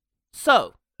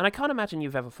So, and I can't imagine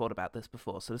you've ever thought about this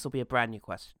before, so this will be a brand new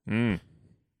question.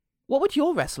 What would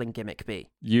your wrestling gimmick be?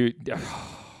 You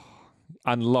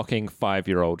unlocking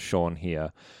 5-year-old Sean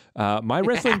here. My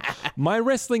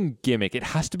wrestling gimmick, it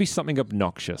has to be something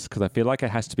obnoxious because I feel like it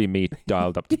has to be me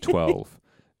dialed up to 12.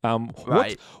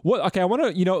 Right. Okay, I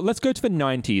want to, let's go to the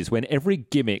 90s when every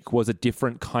gimmick was a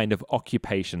different kind of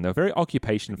occupation. They were very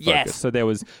occupation focused. Yes. So there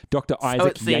was Dr.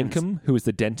 Isaac Yankem, who was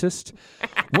the dentist.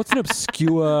 What's an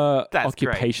obscure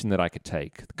occupation that I could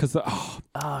take? Because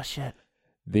shit.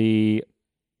 The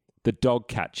dog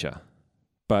catcher.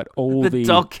 But the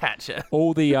dog catcher.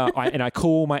 And I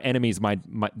call my enemies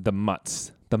the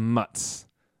mutts. The mutts.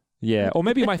 Yeah. Or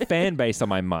maybe my fan base are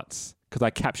my mutts because I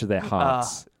capture their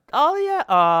hearts. Oh, yeah.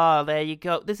 Oh, there you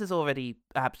go. This is already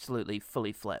absolutely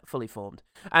fully formed.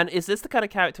 And is this the kind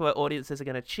of character where audiences are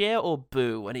going to cheer or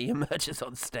boo when he emerges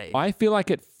on stage? I feel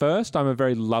like at first I'm a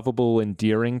very lovable,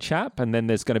 endearing chap, and then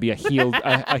there's going to be a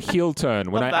heel turn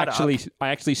when I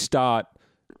actually start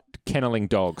kenneling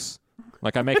dogs.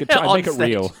 Like I make it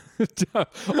real.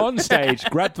 On stage,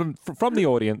 grab them from the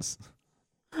audience.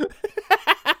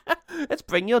 Let's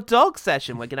bring your dog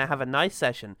session. We're going to have a nice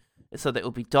session. So that it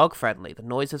will be dog friendly. The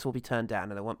noises will be turned down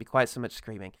and there won't be quite so much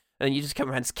screaming. And then you just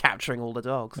come around capturing all the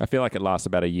dogs. I feel like it lasts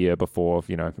about a year before,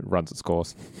 it runs its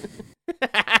course.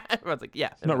 Everyone's like, yeah.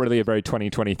 It's not really a very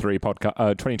 2023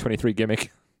 2023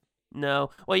 gimmick. No.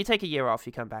 Well, you take a year off,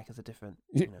 you come back as a different,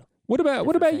 What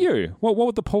about you? What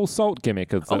would the Paul Salt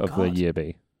gimmick of the year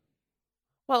be?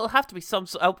 Well, it'll have to be some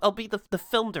sort. I'll be the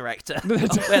film director. I'll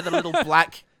wear the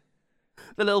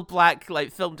little black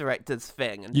like film director's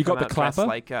thing, and you got the clapper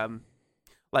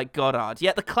like Goddard.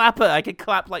 Yeah, the clapper. I could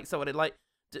clap like someone and like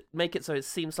make it so it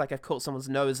seems like I've caught someone's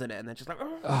nose in it, and they're just like.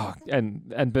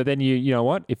 But then you know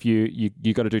what? If you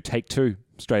got to do take 2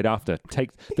 straight after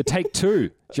take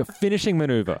 2. It's your finishing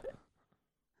maneuver.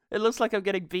 It looks like I'm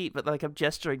getting beat, but like I'm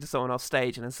gesturing to someone off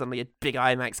stage, and then suddenly a big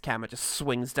IMAX camera just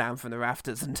swings down from the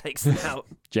rafters and takes them out.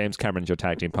 James Cameron's your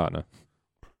tag team partner.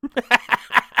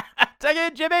 Take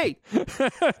it, Jimmy!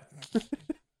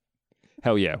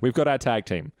 Hell yeah, we've got our tag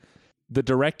team. The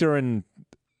director and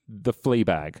the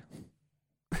Fleabag.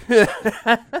 The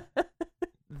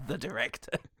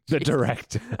director. The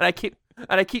director. And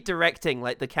I keep directing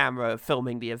like the camera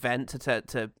filming the event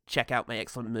to check out my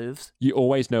excellent moves. You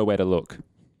always know where to look.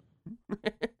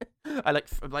 I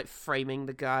like framing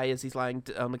the guy as he's lying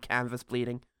on the canvas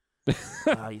bleeding.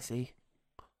 You see.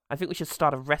 I think we should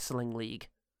start a wrestling league.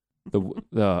 The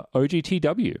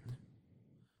OGTW.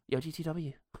 The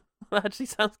OGTW. That actually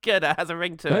sounds good. It has a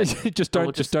ring to it. just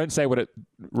don't say what it,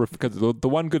 because the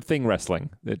one good thing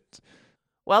wrestling.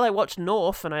 Well, I watched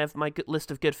North, and I have my list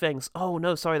of good things. Oh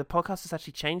no, sorry, the podcast has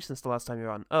actually changed since the last time you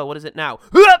were on. Oh, what is it now?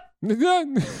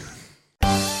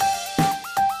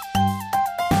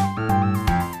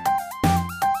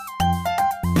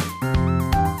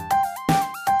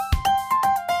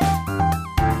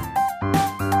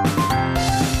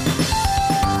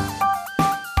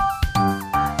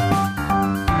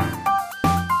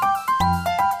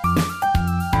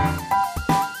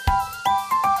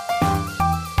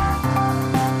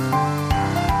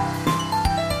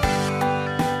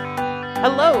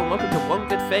 Hello, and welcome to One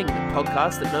Good Thing, the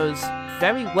podcast that knows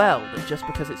very well that just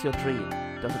because it's your dream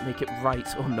doesn't make it right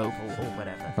or noble or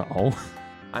whatever. Uh-oh.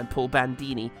 I'm Paul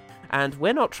Bandini, and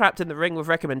we're not trapped in the ring with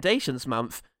Recommendations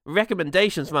Month.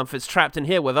 Recommendations Month is trapped in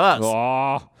here with us.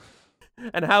 Oh.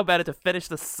 And how better to finish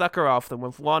the sucker off than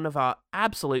with one of our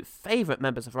absolute favourite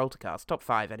members of Roltercast, top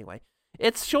 5 anyway.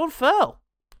 It's Sean Furl.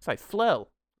 Sorry, Flurl.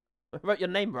 I wrote your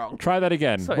name wrong. Try that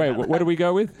again. Sorry, wait, what do we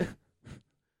go with?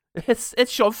 It's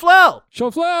Sean Flurl.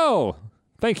 Sean Flurl.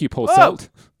 Thank you, Paul Selt.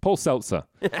 Paul Seltzer.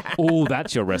 Oh,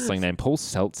 that's your wrestling name, Paul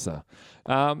Seltzer.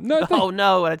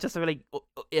 No, just a really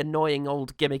annoying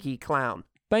old gimmicky clown.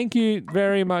 Thank you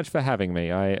very much for having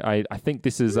me. I think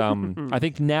this is I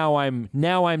think now I'm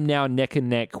neck and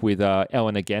neck with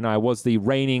Ellen again. I was the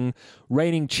reigning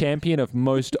champion of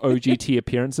most OGT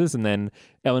appearances, and then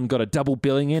Ellen got a double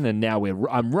billing in, and now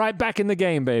I'm right back in the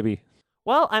game, baby.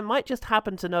 Well, I might just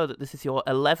happen to know that this is your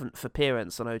 11th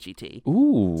appearance on OGT.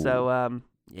 Ooh. So,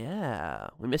 yeah,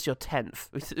 we missed your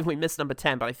 10th. We missed number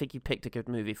 10, but I think you picked a good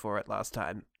movie for it last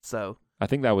time. So I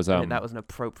think that was that was an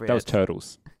appropriate. That was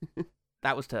Turtles.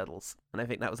 That was Turtles, and I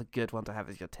think that was a good one to have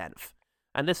as your 10th.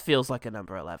 And this feels like a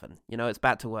number 11. You know, it's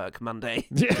back to work Monday.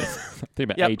 Yeah, I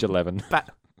think about age 11.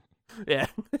 Yeah,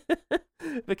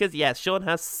 because yes, Sean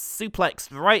has suplexed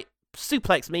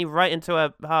me right into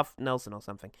a half Nelson or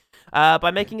something,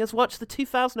 by making us watch the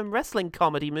 2000 wrestling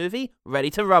comedy movie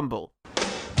Ready to Rumble.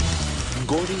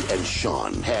 Gordy and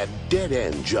Sean had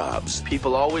dead-end jobs.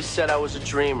 People always said I was a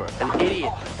dreamer, an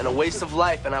idiot, and a waste of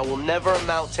life, and I will never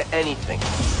amount to anything.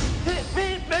 Hit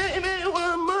me, baby,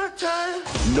 one more time.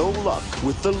 No luck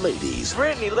with the ladies.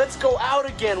 Brittany, let's go out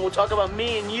again. We'll talk about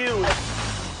me and you.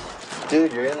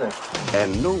 Dude, you're in there.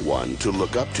 And no one to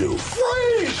look up to.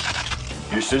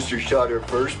 Freeze! Your sister shot her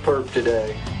first perp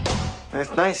today.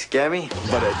 That's nice, Gabby.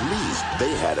 But at least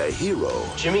they had a hero.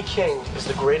 Jimmy King is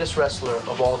the greatest wrestler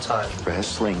of all time.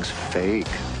 Wrestling's fake.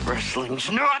 Wrestling's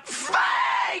not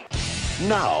fake!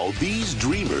 Now these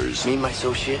dreamers Me and my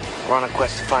associate, we're on a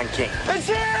quest to find King. It's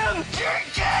him!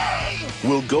 King!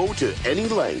 will go to any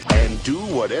length and do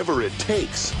whatever it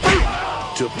takes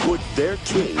to put their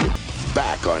king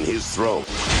back on his throne.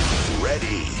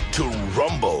 Ready to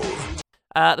rumble.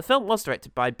 The film was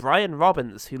directed by Brian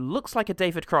Robbins, who looks like a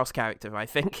David Cross character, I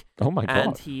think. Oh my God.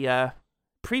 And he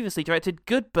previously directed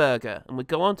Good Burger, and would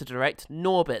go on to direct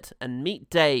Norbit and Meet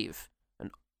Dave.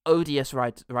 An odious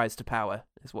rise to power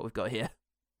is what we've got here.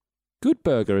 Good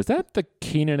Burger, is that the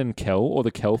Kenan and Kel or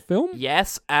the Kel film?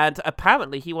 Yes, and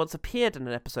apparently he once appeared in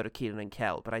an episode of Kenan and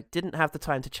Kel, but I didn't have the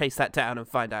time to chase that down and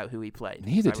find out who he played.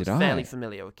 Neither I did was fairly I.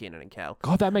 familiar with Kenan and Kel.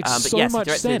 God, that makes But so yes,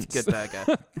 much he directed sense. Good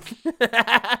Burger.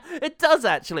 It does,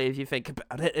 actually, if you think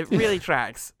about it. It really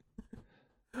tracks.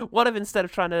 What if instead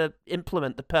of trying to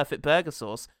implement the perfect burger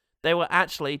sauce, they were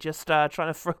actually just trying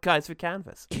to throw guys through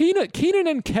canvas? Kenan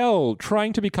and Kel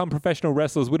trying to become professional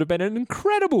wrestlers would have been an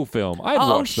incredible film. I'd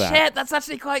watch that. Oh, shit, that's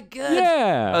actually quite good.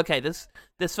 Yeah. Okay, this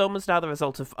film is now the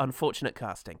result of unfortunate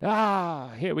casting.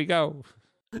 Here we go.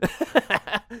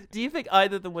 Do you think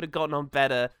either of them would have gotten on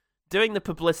better doing the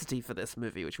publicity for this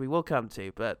movie, which we will come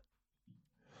to, but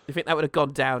do you think that would have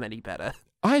gone down any better?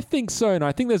 I think so, and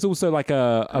I think there's also like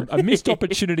a missed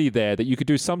opportunity there that you could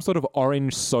do some sort of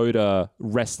orange soda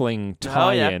wrestling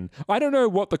tie-in. I don't know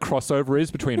what the crossover is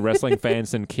between wrestling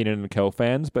fans and Kenan and Kel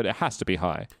fans, but it has to be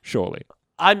high, surely.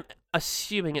 I'm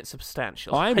assuming it's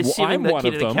substantial. I'm assuming that one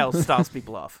of Kenan and them. Kel starts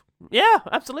people off. Yeah,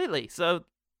 absolutely. So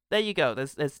there you go.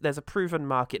 There's a proven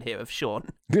market here of Sean.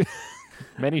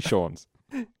 Many Seans.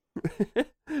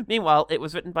 Meanwhile, it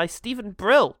was written by Stephen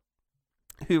Brill,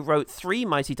 who wrote the three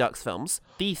Mighty Ducks films,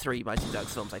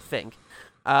 I think,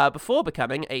 before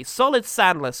becoming a solid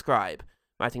Sandler scribe,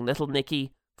 writing Little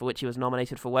Nicky, for which he was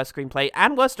nominated for Worst Screenplay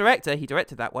and Worst Director. He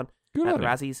directed that one Good at on the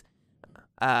him. Razzies.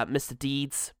 Mr.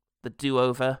 Deeds, The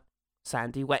Do-Over,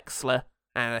 Sandy Wexler,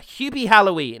 and a Hubie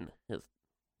Halloween.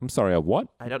 I'm sorry, a what?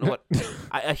 I don't know what...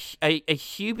 a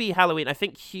Hubie Halloween. I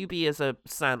think Hubie is a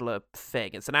Sandler thing.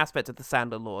 It's an aspect of the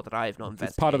Sandler lore that I have not investigated.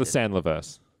 It's part of the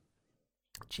Sandlerverse.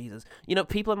 Jesus. You know,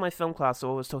 people in my film class are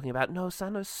always talking about, no,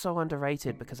 Sandler's so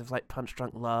underrated because of, like, Punch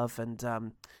Drunk Love and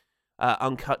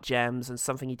Uncut Gems and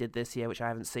something he did this year, which I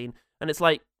haven't seen. And it's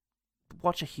like,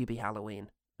 watch a Hubie Halloween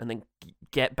and then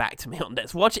get back to me on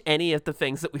this. Watch any of the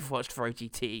things that we've watched for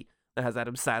OGT that has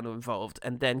Adam Sandler involved,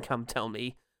 and then come tell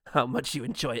me how much you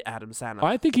enjoy Adam Sandler.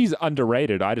 I think he's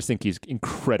underrated. I just think he's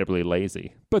incredibly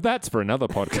lazy. But that's for another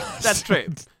podcast. That's true.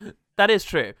 That is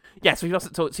true. Yes, we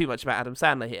mustn't talk too much about Adam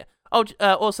Sandler here. Oh,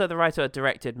 also the writer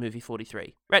directed movie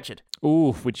 43, Wretched.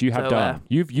 Ooh, which you have So, done.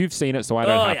 You've seen it, so I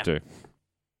don't have to.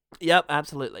 Yep,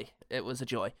 absolutely. It was a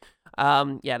joy.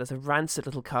 Yeah, there's a rancid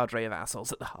little cadre of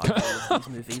assholes at the heart of all of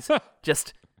these movies,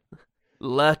 just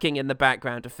lurking in the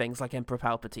background of things like Emperor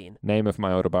Palpatine. Name of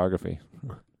my autobiography.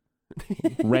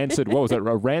 Rancid, what was it?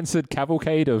 A rancid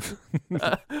cavalcade of...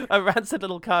 A rancid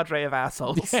little cadre of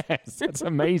assholes. Yes, that's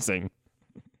amazing.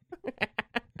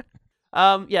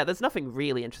 Yeah, there's nothing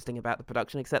really interesting about the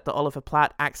production except that Oliver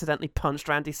Platt accidentally punched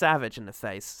Randy Savage in the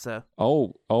face. So,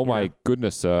 Oh my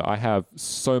goodness, sir! I have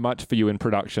so much for you in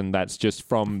production. That's just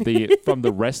from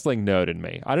the wrestling nerd in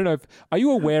me. I don't know. Are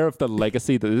you aware of the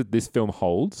legacy that this film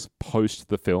holds post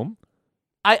the film?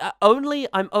 I'm only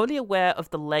aware of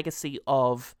the legacy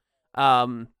of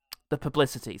the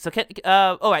publicity. So,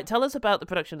 all right, tell us about the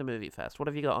production of the movie first. What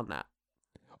have you got on that?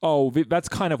 Oh, that's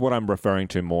kind of what I'm referring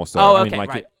to more so. Oh, I mean, okay, like,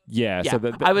 right. Yeah. Yeah,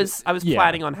 So I was yeah.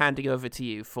 planning on handing over to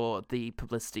you for the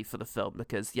publicity for the film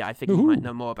because, yeah, I think you might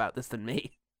know more about this than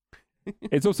me.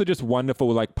 It's also just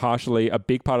wonderful, like partially a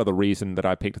big part of the reason that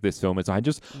I picked this film is I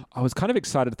was kind of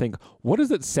excited to think, what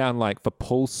does it sound like for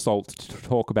Paul Salt to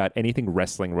talk about anything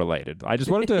wrestling related? I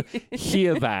just wanted to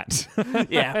hear that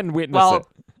Yeah, and witness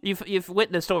it. You've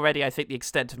witnessed already, I think, the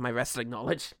extent of my wrestling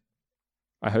knowledge.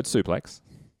 I heard suplex.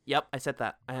 Yep, I said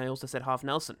that. I also said half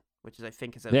Nelson, which is, I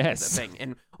think, is a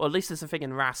thing, or at least it's a thing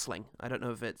in wrestling. I don't know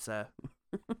if it's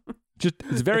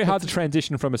It's very hard to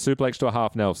transition from a suplex to a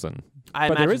half Nelson.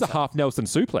 But there is a half Nelson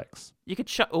suplex. You could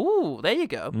chuck. Ooh, there you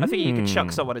go. I think you could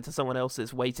chuck someone into someone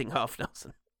else's waiting half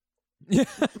Nelson.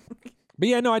 But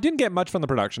yeah, no, I didn't get much from the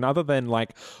production other than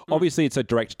like, obviously it's a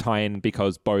direct tie-in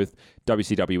because both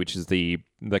WCW, which is the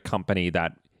company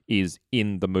that is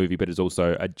in the movie, but is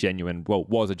also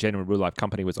was a genuine real life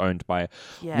company, was owned by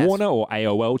Warner or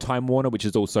AOL Time Warner, which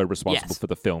is also responsible for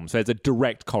the film. So there's a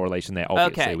direct correlation there,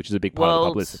 obviously, which is a big part of the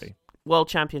publicity. World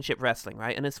Championship Wrestling,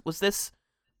 right? And was this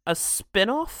a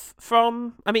spin-off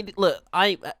from? I mean, look,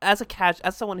 as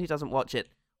someone who doesn't watch it,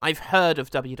 I've heard of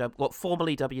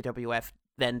formerly WWF,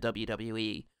 then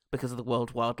WWE, because of the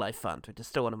World Wildlife Fund, which is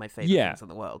still one of my favorite things in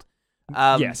the world.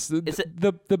 Yes,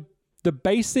 the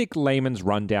basic layman's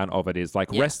rundown of it is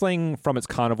like wrestling from its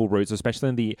carnival roots, especially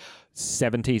in the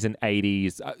 70s and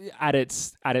 80s,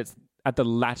 at the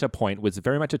latter point was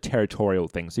very much a territorial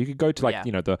thing. So you could go to like,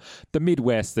 the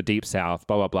Midwest, the Deep South,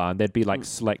 blah, blah, blah, and there'd be like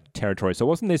select territories. So it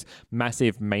wasn't this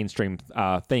massive mainstream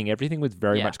thing. Everything was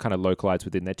very much kind of localized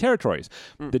within their territories.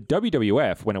 The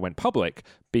WWF, when it went public,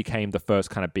 became the first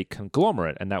kind of big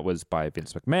conglomerate, and that was by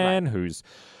Vince McMahon, who's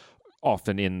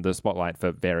often in the spotlight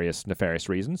for various nefarious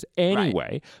reasons.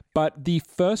 Anyway, but the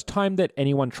first time that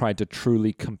anyone tried to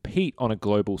truly compete on a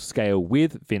global scale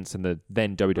with Vince and the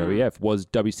then WWF was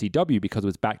WCW, because it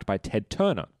was backed by Ted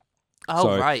Turner. Oh,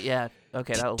 so right, yeah.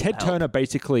 Okay, Ted Turner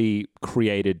basically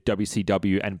created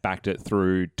WCW and backed it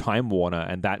through Time Warner,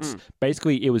 and that's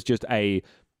basically, it was just a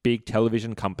big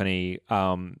television company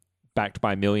backed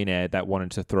by a millionaire that wanted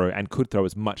to throw and could throw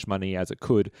as much money as it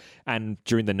could. And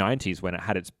during the 90s, when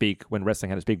wrestling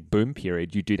had its big boom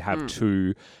period, you did have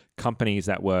two companies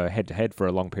that were head to head for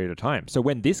a long period of time. So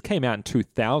when this came out in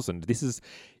 2000, this is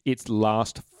its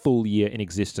last full year in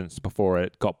existence before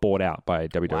it got bought out by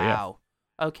WWF. Wow.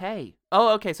 Okay.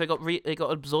 Oh, okay. So it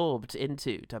got absorbed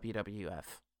into WWF.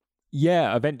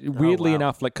 Yeah, weirdly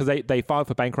enough, like, because they filed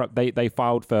for they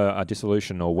filed for a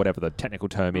dissolution or whatever the technical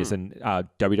term is, and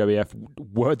WWF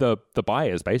were the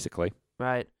buyers basically.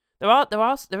 Right.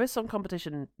 There is some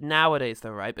competition nowadays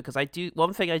though, right? Because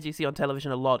one thing I do see on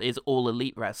television a lot is All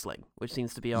Elite Wrestling, which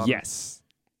seems to be on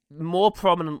more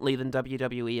prominently than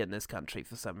WWE in this country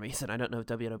for some reason. I don't know if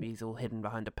WWE is all hidden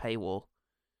behind a paywall.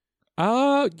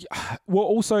 Well,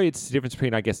 also it's the difference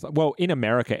between, I guess, well, in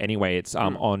America anyway, it's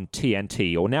on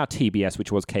TNT, or now TBS,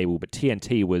 which was cable, but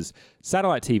TNT was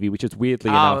satellite TV, which is weirdly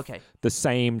enough the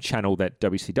same channel that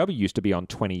WCW used to be on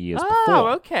 20 years before. Oh,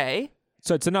 okay.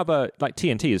 So it's another, like,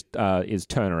 TNT is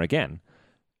Turner again.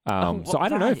 So I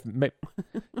don't know if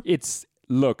it's.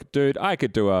 Look, dude, I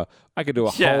could do a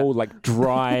whole like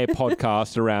dry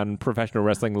podcast around professional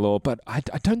wrestling law, but I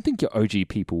don't think your OG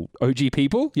people, want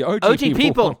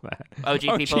that.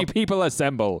 OG people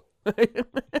assemble.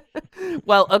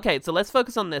 Well, okay, so let's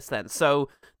focus on this then. So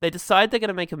they decide they're going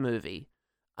to make a movie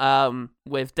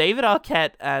with David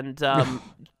Arquette and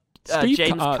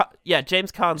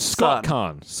James Kahn's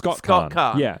son. Scott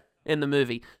Kahn. Yeah. In the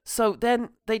movie. So then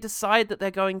they decide that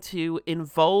they're going to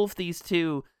involve these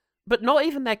two, but not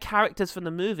even their characters from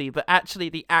the movie, but actually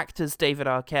the actor David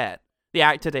Arquette.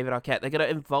 They're going to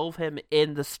involve him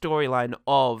in the storyline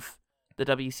of the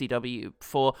WCW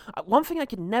for... one thing I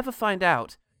could never find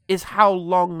out is how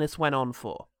long this went on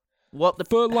for. What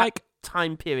the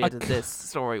time period of this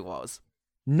story was.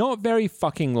 Not very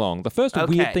fucking long. The first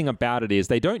weird thing about it is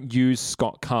they don't use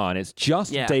Scott Kahn. It's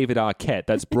just David Arquette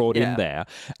that's brought in there.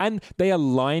 And they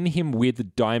align him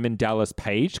with Diamond Dallas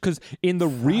Page, because in the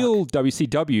real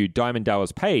WCW, Diamond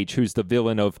Dallas Page, who's the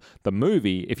villain of the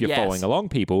movie, if you're following along,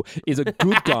 people, is a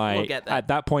good guy at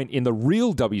that point in the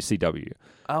real WCW.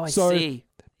 Oh, I see.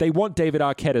 They want David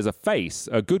Arquette as a face,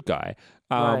 a good guy.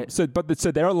 So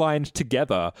they're aligned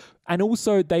together. And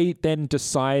also they then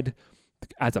decide,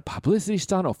 as a publicity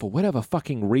stunt or for whatever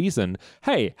fucking reason,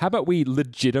 hey, how about we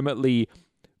legitimately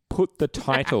put the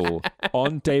title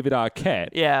on David Arquette?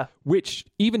 Yeah. Which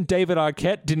even David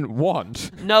Arquette didn't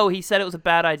want. No, he said it was a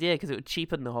bad idea because it would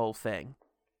cheapen the whole thing.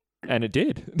 And it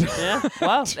did. Yeah,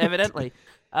 well, evidently.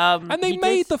 And they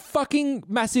made the fucking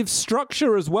massive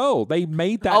structure as well. They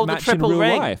made that match in real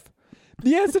life.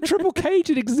 Yeah, it's a triple cage.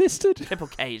 It existed. Triple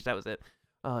cage, that was it.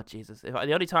 Oh, Jesus.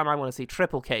 The only time I want to see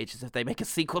Triple Cage is if they make a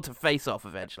sequel to Face Off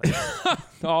eventually.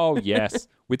 Oh, yes.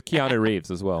 With Keanu Reeves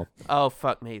as well. Oh,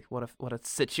 fuck me. What a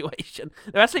situation.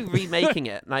 They're actually remaking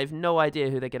it, and I have no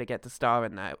idea who they're going to get to star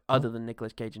in now, other than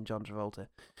Nicolas Cage and John Travolta.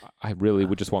 I really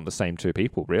would just want the same two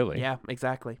people, really. Yeah,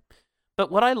 exactly. But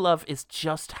what I love is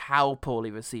just how poorly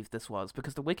received this was,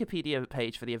 because the Wikipedia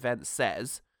page for the event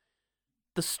says...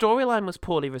 The storyline was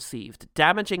poorly received,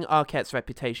 damaging Arquette's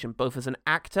reputation both as an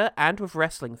actor and with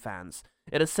wrestling fans.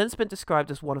 It has since been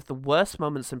described as one of the worst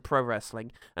moments in pro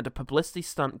wrestling and a publicity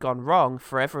stunt gone wrong,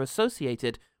 forever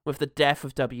associated with the death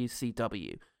of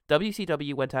WCW.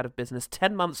 WCW went out of business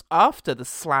 10 months after the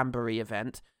Slamboree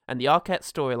event, and the Arquette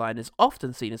storyline is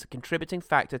often seen as a contributing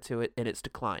factor to it in its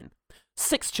decline.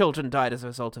 6 children died as a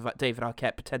result of David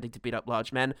Arquette pretending to beat up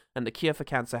large men, and the cure for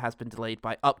cancer has been delayed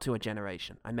by up to a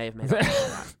generation. I may have made up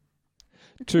that.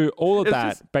 To all of It's that,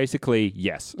 just- basically,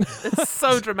 yes. It's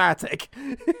so dramatic.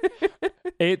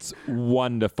 It's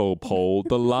wonderful, Paul.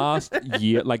 The last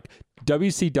year, like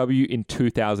WCW in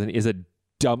 2000 is a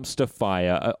dumpster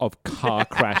fire of car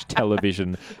crash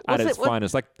television at Was its it- what-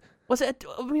 finest. Like, Was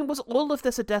all of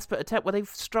this a desperate attempt? Were they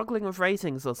struggling with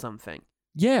ratings or something?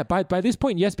 yeah, by this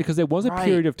point, yes, because there was a Right.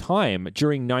 period of time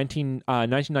during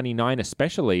 1999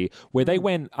 especially, where they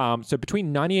went, so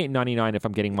between 98 and 99, if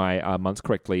I'm getting my months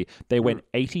correctly, they went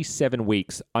 87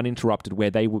 weeks uninterrupted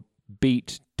where they would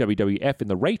beat WWF in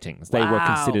the ratings. They were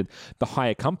Wow. considered the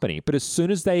higher company. But as soon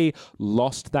as they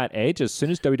lost that edge, as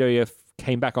soon as WWF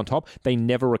came back on top, they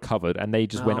never recovered, and they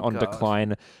just went on God.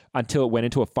 decline until it went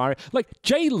into a fire. Like,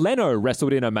 Jay Leno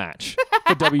wrestled in a match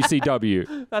for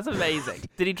WCW. That's amazing.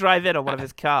 Did he drive in on one of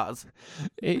his cars?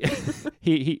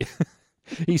 He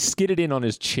he skidded in on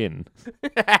his chin.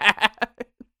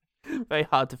 Very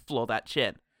hard to floor that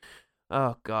chin.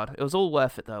 Oh, God. It was all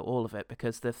worth it, though, all of it,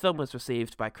 because the film was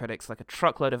received by critics like a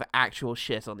truckload of actual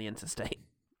shit on the interstate.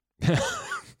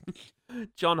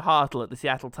 John Hartle at the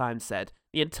Seattle Times said,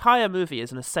 "The entire movie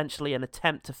is essentially an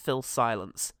attempt to fill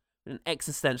silence." An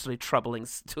existentially troubling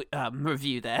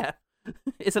review there.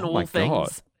 Isn't Oh all my things?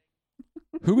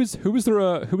 God. Who was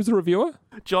the reviewer?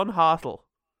 John Hartle.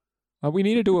 We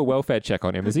need to do a welfare check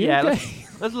on him. Is he Yeah, okay?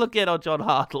 let's look in on John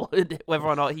Hartle, whether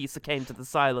or not he succumbed to the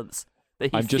silence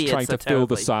that he I'm just feared trying so to fill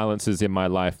the terribly. silences in my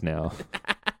life now.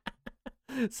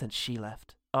 Since she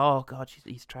left. Oh, God,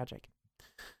 he's tragic.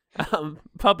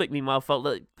 Public, meanwhile, felt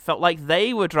like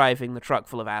they were driving the truck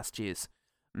full of ass juice.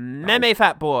 Meme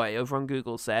Fat Boy over on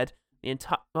Google said the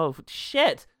entire. Oh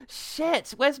shit!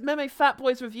 Where's Meme Fat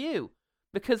Boy's review?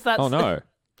 Because that's. Oh no.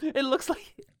 It looks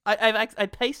like I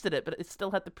pasted it, but it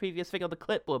still had the previous thing on the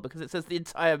clipboard because it says the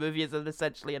entire movie is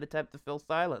essentially an attempt to fill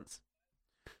silence.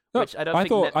 Which I don't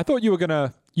think. I thought you were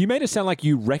gonna. You made it sound like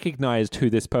you recognized who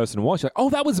this person was. You're like, oh,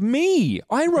 that was me.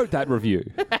 I wrote that review.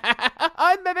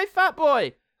 I'm Meme Fat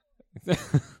Boy.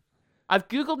 I've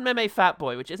googled Meme Fat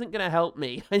Boy, which isn't going to help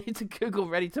me. I need to Google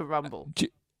Ready to Rumble.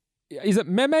 Is it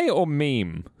meme or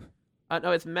meme?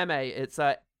 No, it's Meme. It's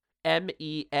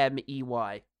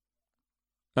MEMEY.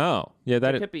 Oh, yeah,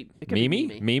 that It is. could be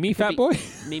Mimi. Mimi It could Fat be Boy?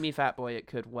 Mimi Fat Boy. It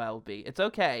could well be. It's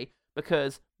okay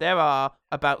because there are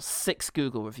about 6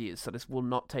 Google reviews, so this will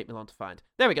not take me long to find.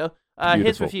 There we go. His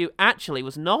Beautiful. review actually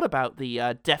was not about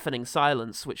the deafening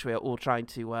silence, which we are all trying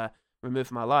to remove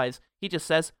from our lives. He just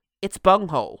says it's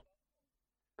bunghole.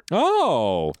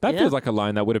 Oh, that Yeah. feels like a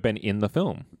line that would have been in the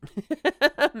film.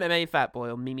 Meme Fat Boy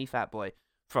or Mimi Fat Boy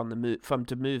from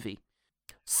the movie.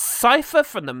 Cypher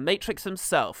from the Matrix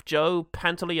himself, Joe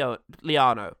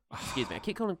Pantoliano. Excuse me, I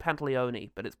keep calling him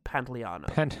Pantaleone, but it's Pantoliano.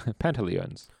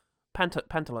 Pantaleons.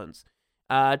 Pantaloons.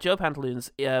 Joe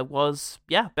Pantaloons was,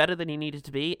 better than he needed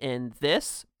to be in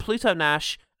this, Pluto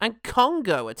Nash, and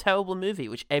Congo, a terrible movie,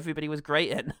 which everybody was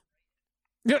great in.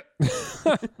 Yeah.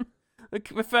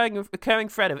 The recurring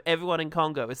thread of everyone in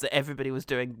Congo is that everybody was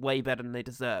doing way better than they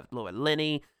deserved. Laura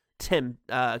Linney, Tim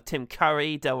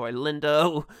Curry, Delroy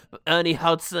Lindo, Ernie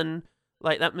Hudson.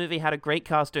 Like, that movie had a great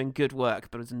cast doing good work,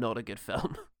 but it was not a good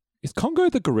film. Is Congo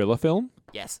the gorilla film?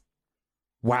 Yes.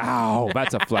 Wow,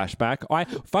 that's a flashback.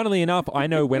 Funnily enough, I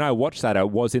know when I watched that, it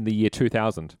was in the year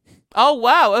 2000. Oh,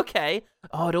 wow, okay.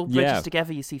 Oh, it all bridges Yeah.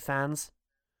 together, you see, fans.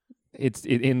 It's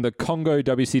in the Congo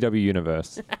WCW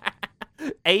universe.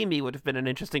 Amy would have been an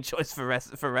interesting choice for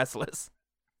wrestlers.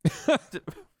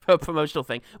 For a promotional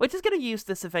thing. We're just going to use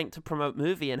this event to promote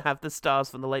movie and have the stars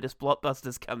from the latest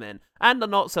blockbusters come in. And the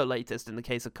not so latest in the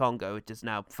case of Congo, which is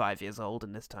now 5 years old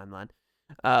in this timeline.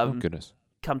 Oh, goodness.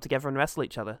 Come together and wrestle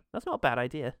each other. That's not a bad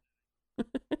idea.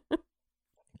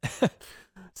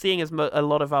 Seeing as a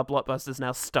lot of our blockbusters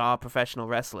now star professional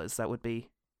wrestlers, that would be...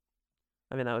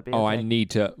 okay. I need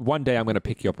to... One day I'm going to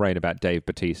pick your brain about Dave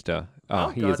Bautista.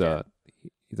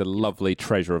 He's a lovely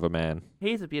treasure of a man.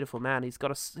 He's a beautiful man. He's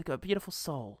got a beautiful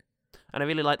soul. And I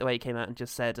really like the way he came out and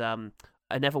just said,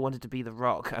 I never wanted to be The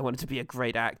Rock. I wanted to be a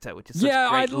great actor, which is such Yeah,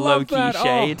 great I love low-key that. Oh.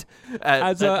 shade.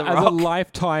 As at The a Rock.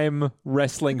 lifetime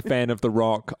wrestling fan of The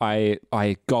Rock, I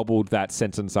gobbled that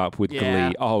sentence up with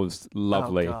Yeah. glee. Oh, it was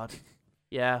lovely. Oh, God.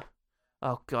 Yeah.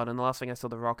 Oh, God. And the last thing I saw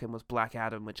The Rock in was Black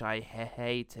Adam, which I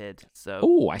hated. So.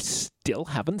 Oh, I still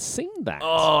haven't seen that.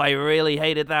 Oh, I really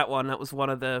hated that one. That was one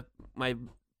of my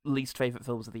least favorite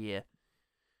films of the year.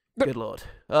 Good Lord.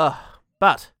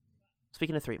 But,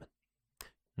 speaking of Three-Man,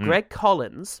 Greg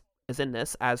Collins is in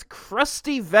this as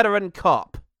crusty veteran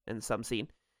cop in some scene.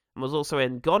 and was also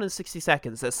in Gone in 60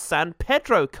 Seconds as San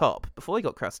Pedro Cop before he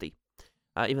got crusty.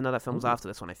 Even though that film was after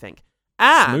this one, I think.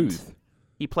 And Smooth.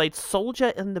 he played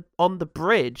Soldier on the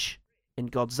bridge in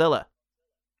Godzilla.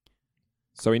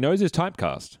 So he knows his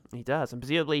typecast. He does, and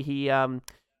presumably he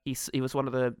was one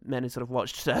of the men who sort of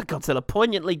watched Godzilla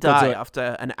poignantly die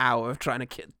after an hour of trying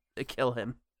to kill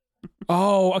him.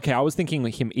 Oh, okay. I was thinking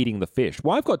of him eating the fish.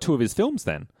 Well, I've got 2 of his films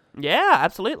then. Yeah,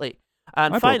 absolutely.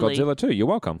 And I've finally, got Godzilla too. You're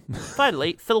welcome.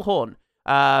 finally, Phil Horn,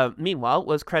 meanwhile,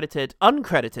 was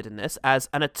uncredited in this as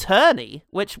an attorney.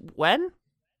 Which when?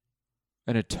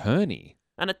 An attorney.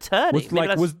 An attorney.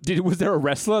 Was there a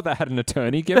wrestler that had an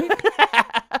attorney gimmick?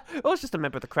 Or it's just a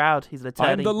member of the crowd. He's an attorney.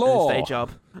 I'm the law. In his day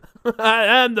job. I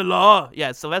am the law.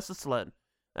 Yeah, Sylvester Stallone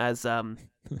as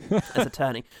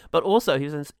attorney. But also, he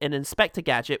was in Inspector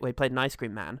Gadget, where he played an ice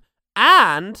cream man,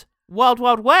 and Wild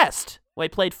Wild West, where he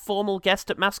played formal guest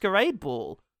at Masquerade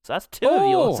Ball. So that's 2 of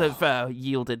yours have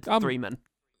yielded 3 men.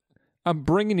 I'm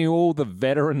bringing you all the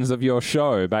veterans of your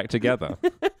show back together.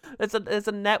 There's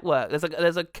a network.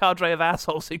 There's a cadre of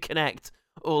assholes who connect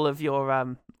all of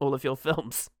your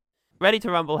films. Ready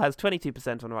to Rumble has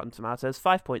 22% on Rotten Tomatoes,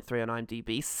 5.3 on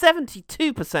IMDb,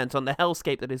 72% on the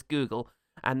hellscape that is Google,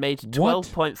 and made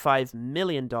 $12.5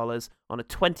 million on a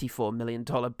 $24 million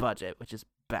budget, which is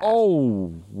bad.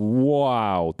 Oh,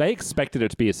 wow. They expected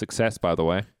it to be a success, by the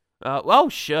way. Well,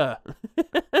 sure.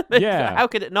 Yeah. How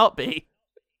could it not be?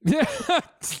 Yeah.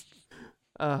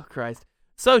 Oh, Christ.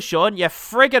 So, Sean, you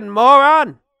friggin'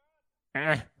 moron!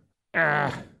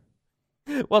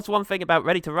 What's one thing about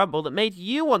Ready to Rumble that made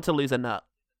you want to lose a nut?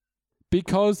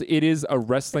 Because it is a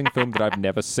wrestling film that I've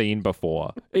never seen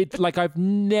before. It's like I've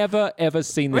never ever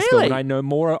seen this film, and I know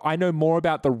more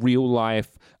about the real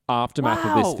life aftermath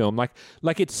of this film.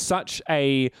 Like it's such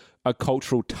a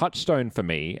cultural touchstone for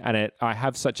me, and I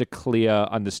have such a clear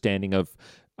understanding of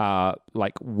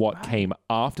like what came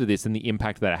after this and the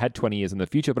impact that it had 20 years in the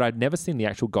future. But I'd never seen the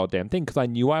actual goddamn thing because I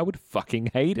knew I would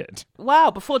fucking hate it. Wow!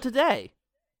 Before today.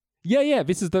 Yeah.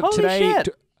 This is Holy shit.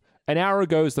 An hour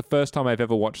ago is the first time I've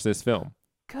ever watched this film.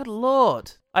 Good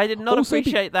Lord. I did not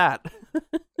appreciate that.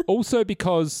 Also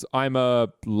because I'm a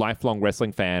lifelong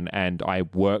wrestling fan and I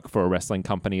work for a wrestling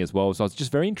company as well. So I was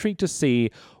just very intrigued to see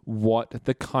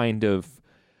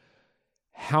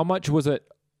how much was it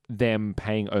them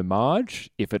paying homage,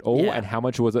 if at all, and how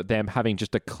much was it them having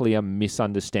just a clear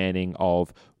misunderstanding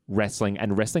of wrestling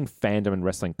and wrestling fandom and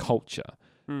wrestling culture.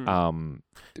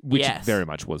 Which very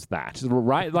much was that,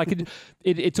 right? Like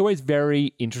it's always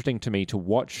very interesting to me to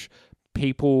watch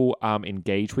people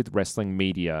engage with wrestling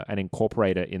media and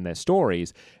incorporate it in their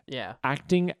stories,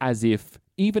 acting as if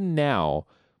even now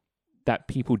that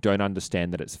people don't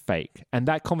understand that it's fake. And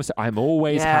that conversation, I'm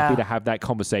always happy to have that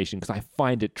conversation because I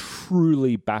find it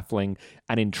truly baffling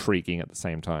and intriguing at the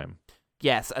same time.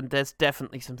 Yes, and there's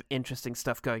definitely some interesting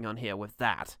stuff going on here with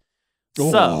that.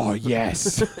 Oh,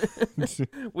 yes.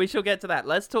 We shall get to that.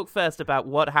 Let's talk first about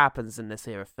what happens in this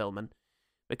era of filming.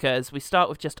 Because we start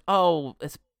with just,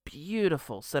 this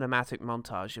beautiful cinematic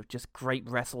montage of just great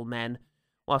wrestle men,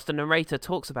 whilst the narrator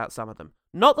talks about some of them.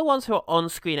 Not the ones who are on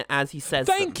screen as he says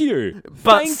Thank them, you.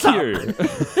 But Thank you.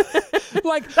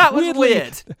 Like that was weirdly,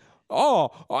 weird.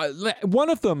 One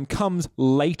of them comes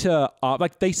later.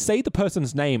 Like they say the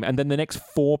person's name, and then the next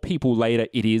 4 people later,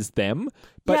 it is them.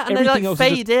 But and they everything else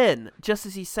fade in just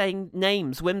as he's saying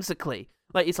names whimsically.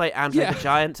 Like it's like Andre the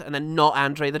Giant, and then not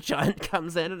Andre the Giant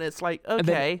comes in, and it's like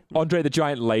okay, Andre the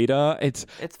Giant later. It's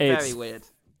very weird.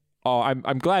 Oh,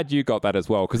 I'm glad you got that as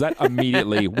well, because that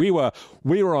immediately we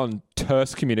were on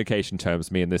terse communication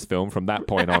terms, me and this film, from that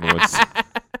point onwards.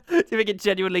 Do you think it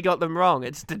genuinely got them wrong?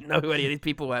 It just didn't know who any of these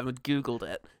people were and Googled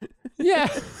it. Yeah.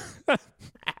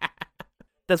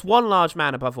 There's one large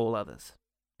man above all others.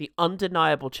 The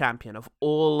undeniable champion of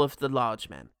all of the large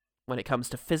men. When it comes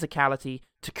to physicality,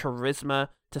 to charisma,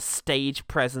 to stage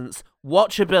presence,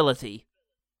 watchability.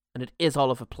 And it is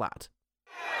Oliver Platt.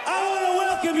 I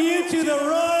want to welcome you to the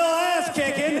royal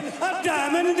ass-kicking of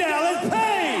Diamond Dallas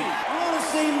Page. You want to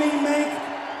see me make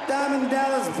Diamond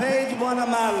Dallas Page one of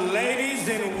my ladies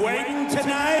in waiting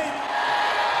tonight?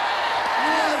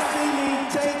 You want to see me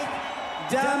take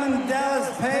Diamond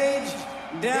Dallas Page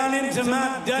down into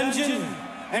my dungeon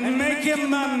and make him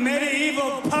my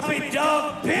medieval puppy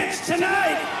dog bitch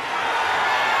tonight?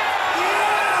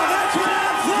 Yeah, that's what I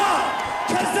thought,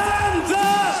 'cause I'm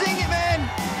the... Sing it, man!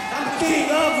 I'm the king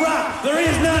of rock, there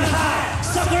is none high.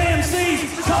 Sucker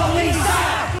MCs, call me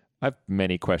sire. I have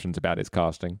many questions about his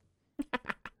casting.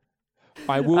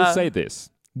 I will say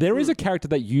this. There is a character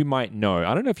that you might know.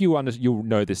 I don't know if you'll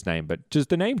know this name, but does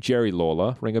the name Jerry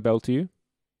Lawler ring a bell to you?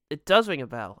 It does ring a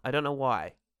bell. I don't know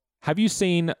why. Have you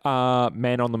seen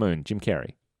Man on the Moon, Jim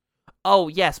Carrey? Oh,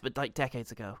 yes, but like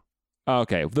decades ago.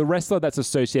 Okay, the wrestler that's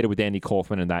associated with Andy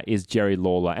Kaufman and that is Jerry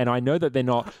Lawler, and I know that they're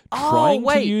not trying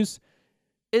to use.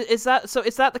 Is that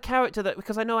the character that,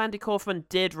 because I know Andy Kaufman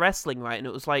did wrestling, right, and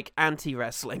it was like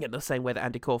anti-wrestling in the same way that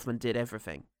Andy Kaufman did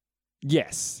everything.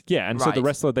 Yes, yeah, and so the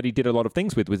wrestler that he did a lot of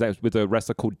things with was a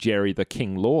wrestler called Jerry the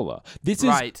King Lawler. This is,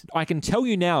 I can tell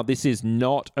you now, this is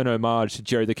not an homage to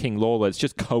Jerry the King Lawler. It's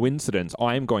just coincidence,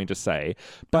 I'm going to say,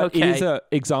 but it is an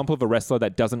example of a wrestler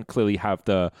that doesn't clearly have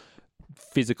the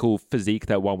physical physique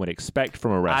that one would expect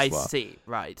from a wrestler. I see,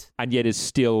 right. And yet is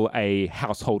still a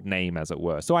household name, as it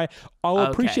were. So I'll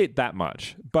appreciate that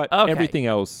much. But everything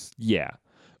else, yeah.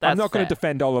 I'm not going to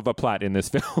defend Oliver Platt in this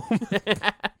film.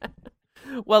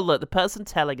 Well, look, the person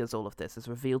telling us all of this is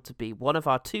revealed to be one of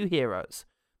our two heroes,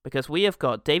 because we have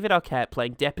got David Arquette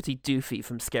playing Deputy Doofy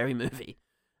from Scary Movie,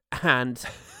 and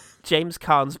James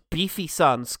Caan's beefy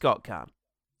son, Scott Caan.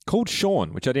 Called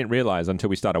Sean, which I didn't realize until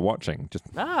we started watching.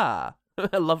 A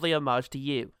lovely homage to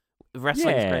you,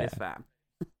 wrestling's greatest fan.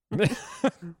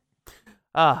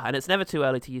 And it's never too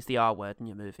early to use the R word in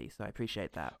your movie, so I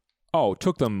appreciate that. Oh, it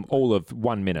took them all of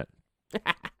 1 minute.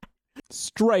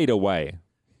 Straight away.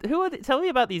 Who are they? Tell me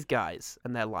about these guys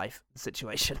and their life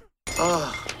situation.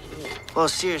 Oh, well,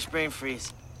 serious brain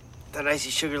freeze. That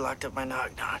icy sugar locked up my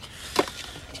knock-knock.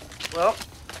 Well,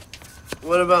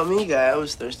 what about me, guy? I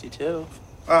was thirsty, too.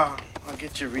 Oh, I'll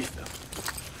get you a refill.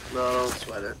 No, don't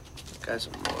sweat it. Guy's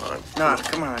a moron. Nah,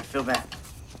 come on, I feel bad.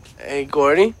 Hey,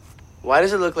 Gordy, why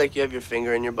does it look like you have your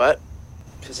finger in your butt?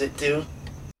 'Cause it do.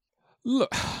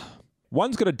 Look,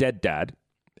 one's got a dead dad.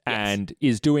 And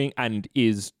is doing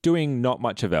not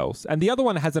much of else, and the other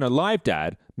one has an alive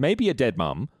dad, maybe a dead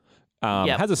mum,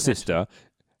 has a sister,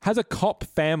 has a cop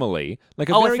family, like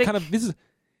a very kind of. This is.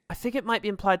 I think it might be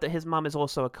implied that his mum is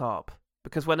also a cop,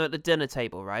 because when they're at the dinner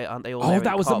table, right? Aren't they all? Oh,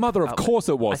 that was the mother. Of course,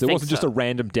 it was. It wasn't just a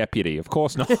random deputy. Of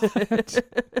course not.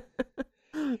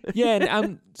 Yeah,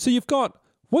 and so you've got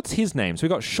what's his name? So we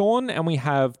got Sean, and we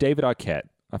have David Arquette.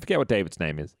 I forget what David's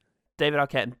name is. David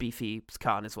Arquette and Beefy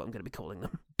Caan is what I'm going to be calling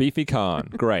them. Beefy Caan,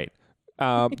 great.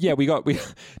 We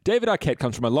David Arquette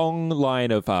comes from a long line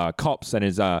of cops and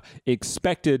is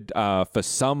expected for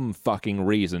some fucking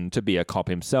reason to be a cop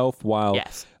himself, while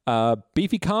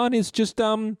Beefy Caan is just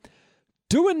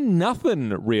doing nothing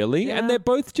really, and they're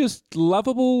both just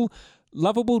lovable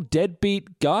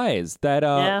deadbeat guys that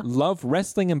love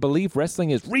wrestling and believe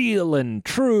wrestling is real and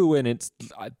true, and it's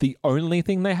the only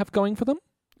thing they have going for them.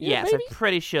 Yes, maybe? I'm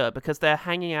pretty sure, because they're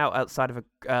hanging out outside of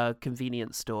a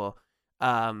convenience store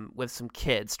with some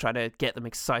kids, trying to get them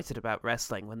excited about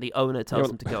wrestling when the owner tells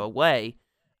them to go away,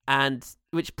 and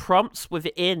which prompts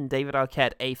within David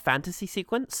Arquette a fantasy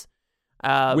sequence.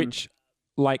 I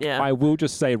will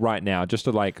just say right now, just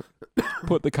to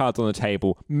put the cards on the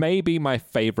table, maybe my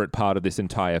favorite part of this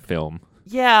entire film.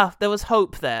 Yeah, there was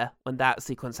hope there when that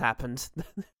sequence happened.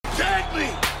 Tag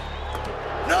me!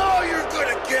 No, you're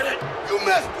gonna get it! You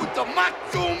mess with the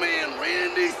Macho Man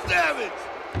Randy Savage!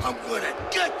 I'm gonna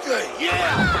get you,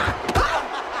 yeah!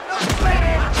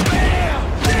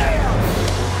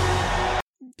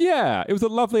 Yeah, it was a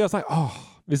lovely. I was like, oh,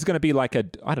 this is going to be like a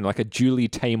Julie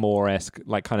Taymor-esque,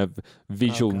 kind of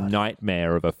visual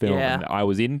nightmare of a film. Yeah. And I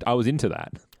was into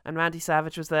that. And Randy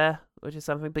Savage was there, which is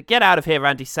something. But get out of here,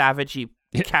 Randy Savage, you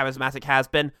charismatic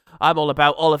has-been. I'm all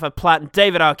about Oliver Platt and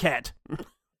David Arquette.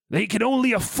 They can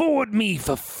only afford me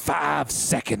for 5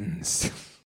 seconds.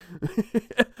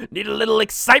 Need a little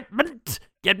excitement?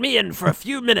 Get me in for a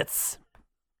few minutes.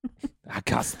 I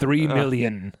cost $3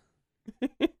 million.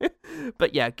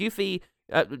 But yeah, Goofy,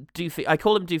 Doofy. I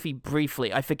call him Doofy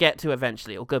briefly. I forget to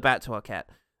eventually. It'll go back to Arquette.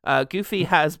 Goofy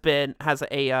has a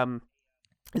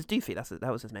It's Doofy.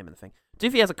 That was his name in the thing.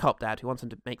 Doofy has a cop dad who wants him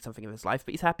to make something of his life,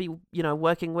 but he's happy,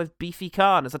 working with Beefy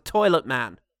Caan as a toilet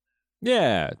man.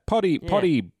 Yeah, potty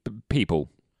people.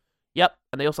 Yep,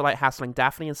 and they also like hassling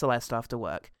Daphne and Celeste after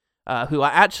work, who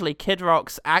are actually Kid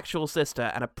Rock's actual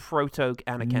sister and a proto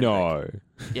Anna Kendrick. No.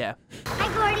 Yeah.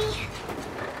 Hi, Gordy.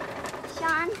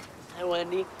 Sean. Hey,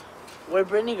 Wendy. Where'd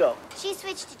Brittany go? She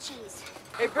switched to cheese.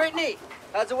 Hey, Brittany.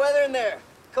 How's the weather in there?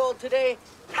 Cold today?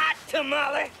 Hot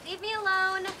tamale. Leave me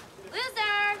alone.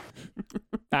 Loser.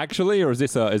 Actually, or is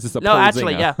this a No,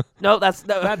 actually, yeah. No, that's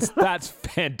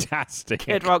fantastic.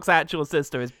 Kid Rock's actual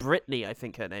sister is Brittany, I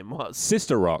think her name was.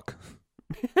 Sister Rock.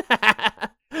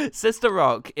 Sister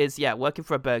Rock is working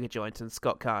for a burger joint, and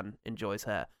Scott Caan enjoys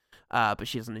her, but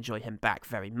she doesn't enjoy him back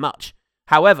very much.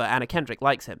 However, Anna Kendrick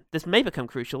likes him. This may become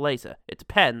crucial later. It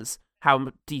depends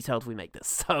how detailed we make this.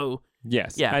 So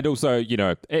Yes. Yeah. And also,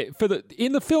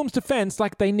 in the film's defense,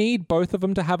 like they need both of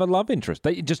them to have a love interest.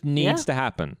 It just needs to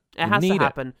happen. it has to Need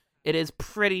happen. It is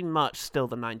pretty much still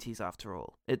the 90s after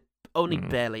all. It only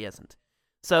barely isn't.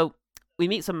 So we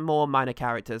meet some more minor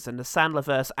characters, and the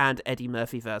Sandlerverse and Eddie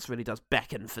Murphyverse really does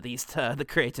beckon for the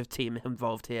creative team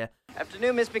involved here.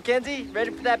 Afternoon, Miss McKenzie.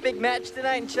 Ready for that big match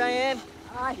tonight in Cheyenne?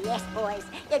 Oh, yes, boys.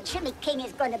 Your Jimmy King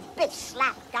is going to bitch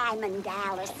slap Diamond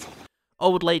Dallas.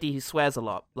 Old lady who swears a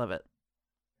lot. Love it.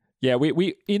 Yeah,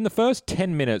 we in the first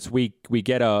 10 minutes we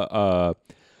get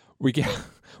we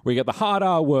get the hard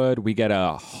R word, we get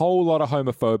a whole lot of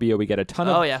homophobia, we get a ton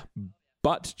of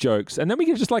butt jokes, and then we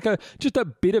get just a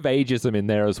bit of ageism in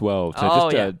there as well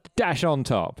to dash on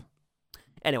top.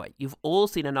 Anyway, you've all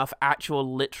seen enough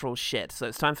actual literal shit, so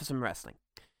it's time for some wrestling.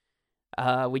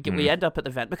 We end up at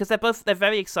the event because they're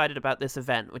very excited about this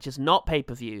event, which is not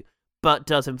pay-per-view, but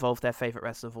does involve their favorite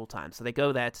wrestler of all time. So they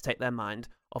go there to take their mind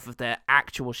off of their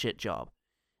actual shit job.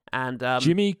 And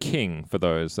Jimmy King, for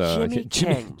those. Jimmy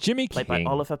King, played by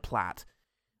Oliver Platt.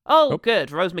 Oh,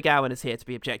 good. Rose McGowan is here to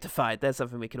be objectified. There's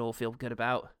something we can all feel good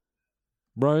about.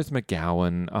 Rose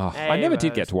McGowan. Oh, Hey, I never did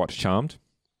Rose. get to watch Charmed.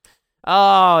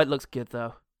 Oh, it looks good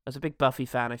though. As a big Buffy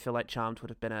fan, I feel like Charmed would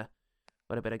have been a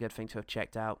good thing to have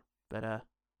checked out. But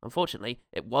unfortunately,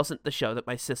 it wasn't the show that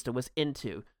my sister was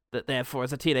into. That therefore,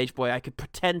 as a teenage boy, I could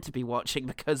pretend to be watching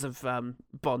because of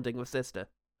bonding with sister.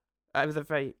 I was a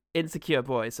very insecure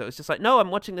boy, so it was just like, no,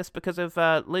 I'm watching this because of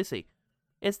Lucy.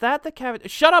 Is that the character?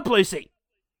 Shut up, Lucy!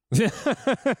 Try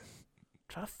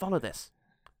to follow this.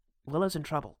 Willow's in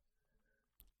trouble.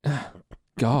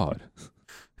 God.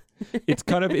 It's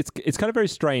kind of very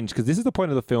strange because this is the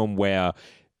point of the film where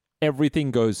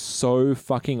everything goes so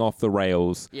fucking off the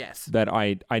rails that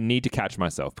I need to catch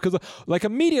myself. Because like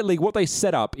immediately what they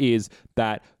set up is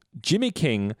that Jimmy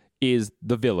King is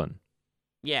the villain.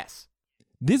 Yes.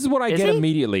 This is what I Is get he?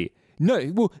 immediately.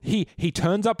 No, well, he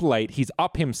turns up late, he's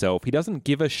up himself, he doesn't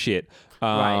give a shit.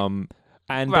 And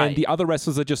then the other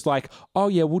wrestlers are just like, oh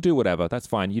yeah, we'll do whatever. That's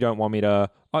fine. You don't want me to...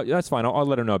 Oh, that's fine. I'll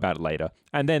let him know about it later.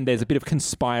 And then there's a bit of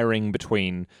conspiring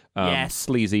between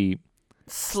Sleazy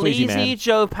man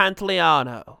Joe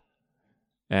Pantoliano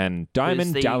and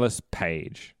Diamond Dallas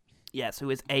Page. Yes, who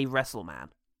is a WrestleMan.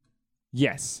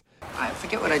 Yes. I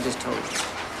forget what I just told you.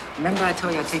 Remember I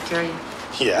told you I'd take care of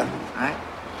you? Yeah. All right?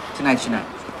 Tonight's your night.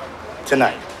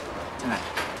 Tonight. Tonight.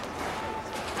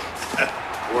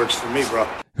 Works for me, bro.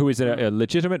 Who is a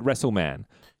legitimate WrestleMan.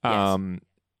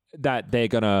 That they're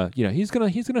gonna, he's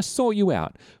gonna sort you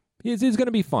out. He's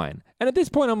gonna be fine. And at this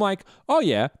point, I'm like, oh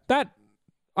yeah, that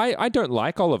I don't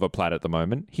like Oliver Platt at the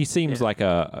moment. He seems like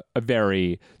a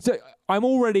very... So I'm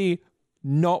already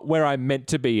not where I'm meant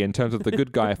to be in terms of the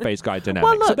good guy, face guy dynamic.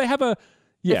 Well, look, so they have a...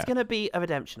 Yeah. It's going to be a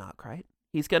redemption arc, right?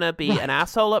 He's going to be an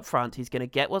asshole up front. He's going to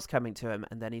get what's coming to him,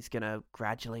 and then he's going to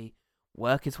gradually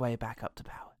work his way back up to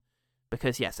power.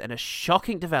 Because, yes, in a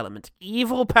shocking development,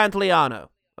 evil Pantoliano,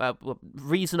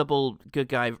 reasonable good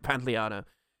guy Pantoliano,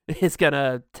 is going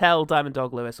to tell Diamond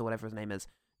Dog Lewis, or whatever his name is,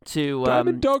 to...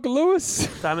 Diamond Dog Lewis?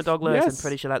 Diamond Dog Lewis, Yes. I'm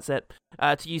pretty sure that's it.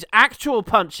 To use actual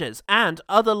punches and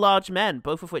other large men,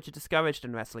 both of which are discouraged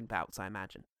in wrestling bouts, I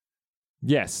imagine.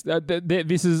 Yes.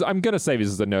 This is... I'm going to say this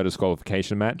is a no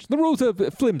disqualification match. The rules are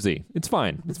flimsy. It's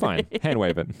fine. It's fine. Hand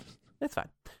wave it. It's fine.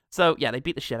 So, yeah, they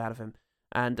beat the shit out of him.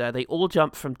 And they all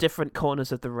jump from different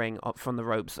corners of the ring up from the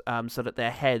ropes so that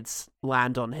their heads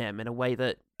land on him in a way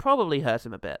that probably hurt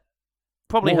him a bit.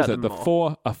 Probably What hurt was them it?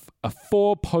 more. A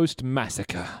four-post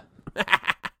massacre.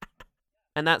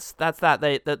 And that's that.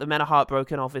 The men are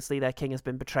heartbroken. Obviously, their king has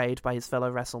been betrayed by his fellow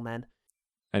wrestlemen.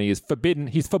 And he is forbidden.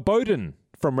 He's verboten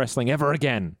from wrestling ever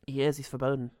again. He is. He's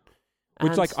verboten.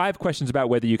 Which, And- like, I have questions about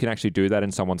whether you can actually do that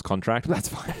in someone's contract. But that's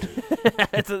fine.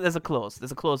 There's a clause.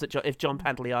 There's a clause that if John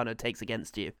Pantoliano takes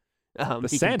against you, The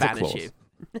he Santa can banish Claus. you.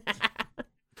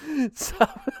 So,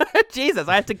 Jesus,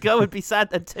 I have to go and be sad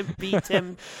and beat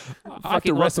Tim. I have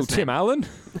to wrestle Tim Allen.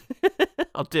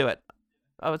 I'll do it.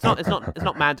 Oh, it's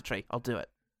not mandatory. I'll do it.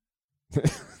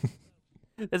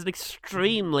 There's an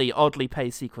extremely oddly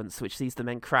paced sequence which sees the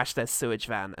men crash their sewage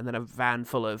van, and then a van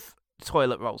full of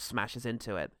toilet roll smashes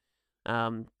into it.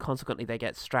 Consequently, they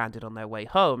get stranded on their way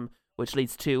home, which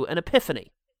leads to an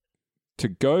epiphany. To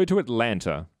go to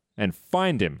Atlanta and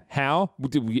find him. How?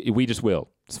 We just will.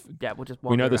 Yeah, we'll just We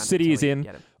wander know the around city until is we in.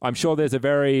 get him. I'm sure there's a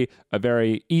very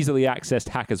easily accessed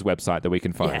hackers website that we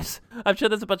can find. Yes, I'm sure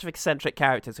there's a bunch of eccentric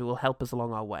characters who will help us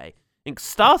along our way,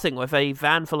 starting with a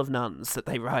van full of nuns that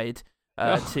they ride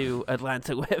to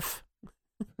Atlanta with,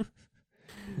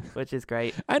 which is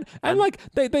great. And like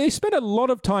they spend a lot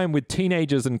of time with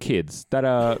teenagers and kids that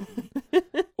are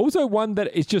Also one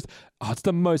that is just, it's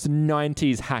the most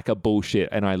 90s hacker bullshit,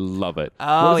 and I love it.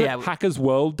 Oh, what is yeah. it?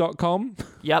 Hackersworld.com?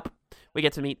 Yep. We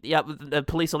get to meet... Yep, the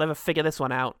police will never figure this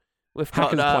one out. We've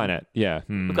got, Hackers Planet, yeah.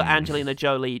 We've got Angelina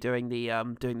Jolie doing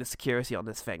the security on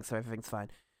this thing, so everything's fine.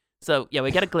 So, yeah,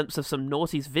 we get a glimpse of some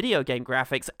Naughty's video game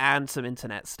graphics and some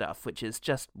internet stuff, which is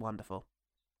just wonderful.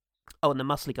 Oh, and the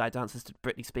muscly guy dances to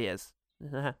Britney Spears.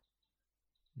 Nah.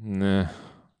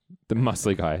 The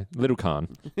muscly guy. Little Khan.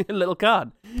 Little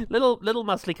Khan. Little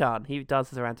muscly Khan. He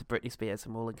dances around to Britney Spears,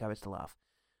 and we're all encouraged to laugh.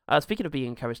 Speaking of being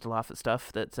encouraged to laugh at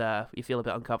stuff that you feel a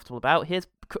bit uncomfortable about, here's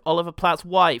Oliver Platt's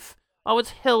wife. Oh,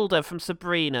 it's Hilda from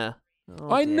Sabrina.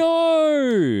 Oh, I dear.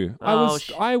 know.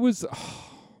 I was.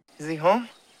 Is he home?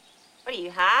 What are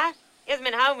you, high? He hasn't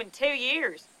been home in 2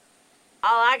 years.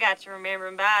 All I got to remember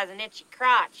him by is an itchy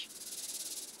crotch.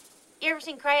 You ever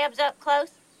seen crabs up close?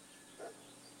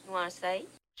 You want to see?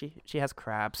 She has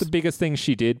crabs. The biggest thing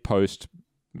she did post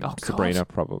Sabrina, God.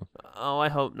 probably. Oh, I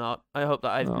hope not. I hope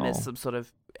that I've missed some sort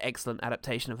of excellent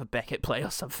adaptation of a Beckett play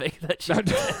or something that she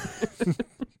did.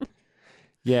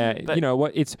 Yeah, But- you know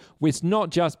what? It's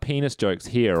not just penis jokes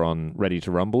here on Ready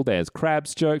to Rumble. There's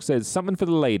crabs jokes. There's something for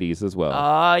the ladies as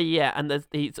well. Yeah, and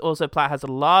he's also Platt has a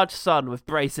large son with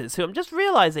braces, who I'm just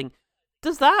realizing,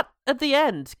 does that at the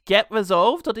end get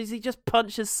resolved, or does he just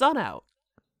punch his son out?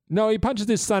 No, he punches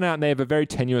his son out, and they have a very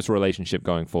tenuous relationship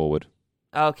going forward.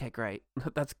 Okay, great.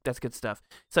 That's good stuff.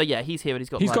 So yeah, he's here and he's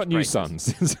got large new braces.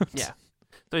 sons. Yeah.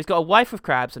 So he's got a wife with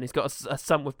crabs and he's got a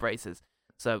son with braces.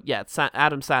 So yeah,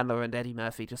 Adam Sandler and Eddie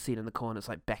Murphy just seen in the corners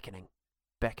like beckoning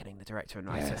the director and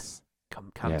writer. Yes.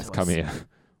 Come Yes, to come us. here.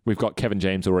 We've got Kevin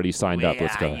James already signed up.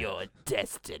 Let's go. Your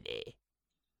destiny.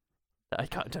 I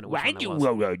don't know which one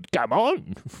that was. Come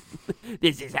on.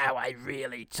 This is how I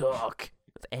really talk.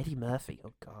 It's Eddie Murphy.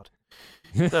 Oh God.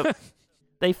 So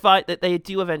they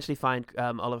do eventually find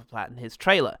Oliver Platt in his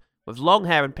trailer with long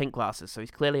hair and pink glasses. So he's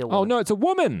clearly a woman. Oh no, it's a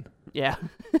woman. Yeah.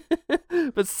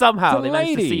 But somehow It's a they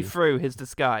manage to see lady. through his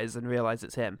disguise and realize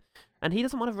it's him. And he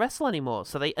doesn't want to wrestle anymore,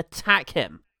 so they attack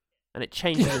him. And it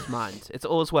changes his mind. It's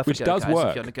always worth Which a go, does guys, work.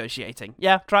 if you're negotiating.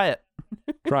 Yeah, try it.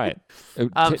 Try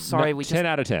it. Sorry, we 10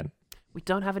 out of 10. We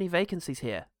don't have any vacancies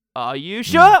here. Are you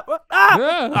sure?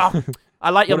 Ah! Oh, I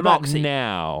like your What about moxie.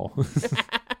 now?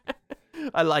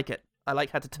 I like it. I like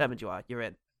how determined you are. You're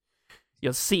in.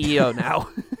 You're CEO now.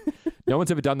 No one's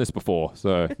ever done this before,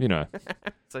 so, you know,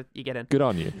 So you get in. good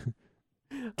on you.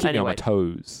 Keep me on my Anyway.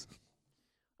 toes.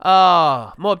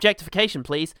 More objectification,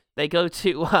 please. They go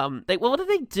to what do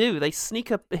they do? They sneak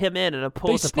him in a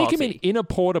porta They sneak him potty. in a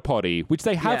porta potty, which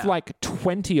they have Yeah. like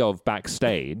 20 of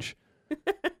backstage,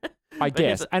 I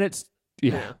guess. And it's,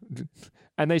 yeah.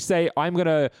 And they say,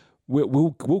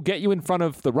 we'll get you in front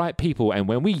of the right people, and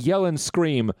when we yell and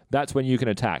scream, that's when you can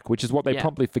attack, which is what they Yeah.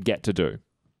 promptly forget to do.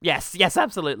 Yes,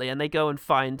 absolutely. And they go and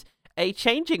find a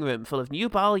changing room full of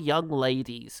nubile young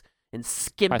ladies in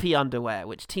skimpy underwear,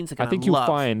 which teens are going I to think love.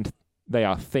 you'll find they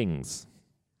are things.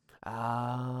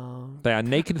 Oh. They are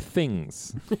naked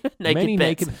things. Naked Many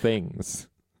bits. naked things.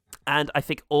 And I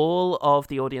think all of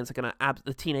the audience are going to,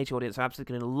 the teenage audience are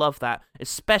absolutely going to love that,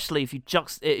 especially if you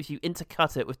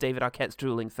intercut it with David Arquette's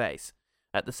drooling face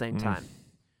at the same time.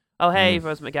 Oh, hey,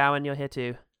 Rose McGowan, you're here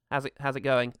too. How's it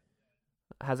going?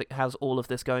 How's all of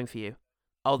this going for you?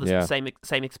 Oh, this is the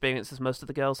same experience as most of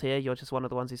the girls here. You're just one of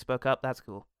the ones who spoke up. That's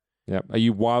cool. Yeah. Are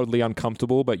you wildly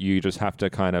uncomfortable, but you just have to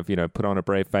kind of, put on a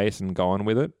brave face and go on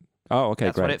with it? Oh, okay,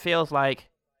 That's great. what it feels like.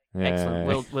 Yeah.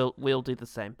 Excellent. We'll do the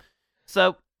same.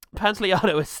 So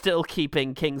Pantoliano is still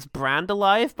keeping King's brand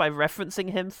alive by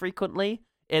referencing him frequently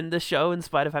in the show, in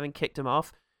spite of having kicked him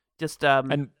off. Just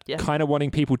kind of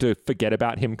wanting people to forget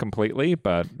about him completely,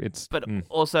 but it's...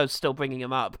 also still bringing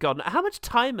him up. God, how much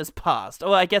time has passed?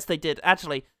 Oh, I guess they did.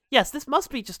 Actually, yes, this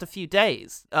must be just a few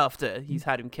days after he's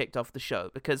had him kicked off the show,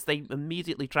 because they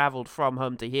immediately travelled from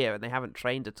home to here, and they haven't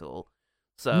trained at all.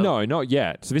 So No, not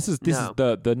yet. So this is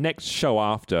the next show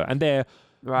after, and they're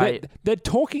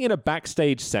talking in a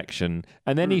backstage section,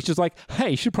 and then he's just like,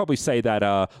 "Hey, you should probably say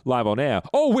that live on air."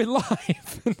 Oh, we're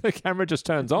live! And the camera just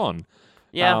turns on.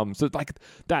 Yeah. So like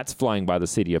that's flying by the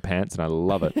seat of your pants, and I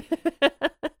love it.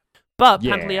 But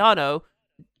Yeah. Pantoliano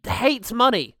hates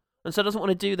money, and so doesn't want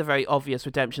to do the very obvious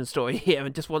redemption story here,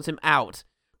 and just wants him out.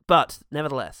 But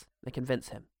nevertheless, they convince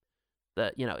him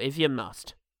that, if you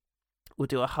must, we'll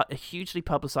do a hugely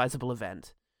publicizable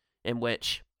event in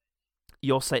which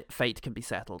your fate can be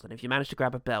settled, and if you manage to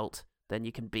grab a belt, then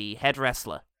you can be head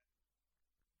wrestler.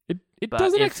 It But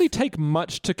doesn't actually take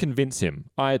much to convince him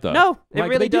either. No, it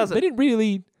really they doesn't. They didn't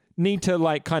really need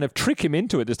to kind of trick him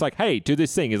into it. It's like, hey, do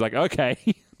this thing. He's like, okay.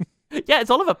 Yeah, it's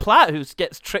Oliver Platt who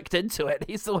gets tricked into it.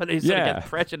 He's the one who sort of Yeah. gets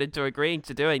pressured into agreeing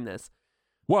to doing this.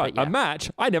 What? But yeah. A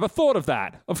match? I never thought of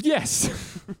that.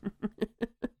 Yes.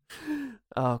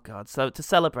 Oh, God. So to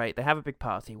celebrate, they have a big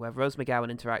party where Rose McGowan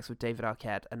interacts with David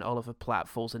Arquette and Oliver Platt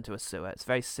falls into a sewer. It's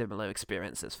very similar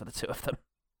experiences for the two of them.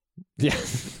 Yeah.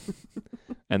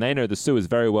 And they know the sewers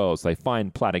very well, so they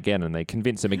find Platt again and they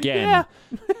convince him again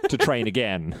to train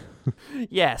again.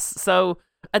 Yes. So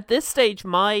at this stage,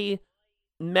 my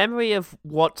memory of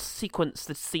what sequence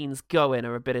the scenes go in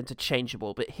are a bit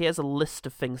interchangeable, but here's a list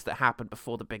of things that happened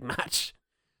before the big match.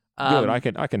 Good, I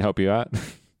can help you out.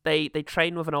 They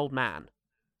train with an old man.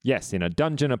 Yes, in a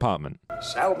dungeon apartment.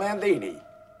 Sal Bandini.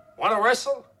 Want to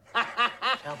wrestle?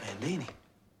 Sal Bandini.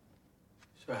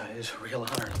 Sure, it's a real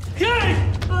honor.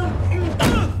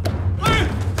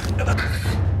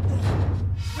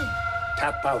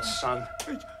 Tap out, son.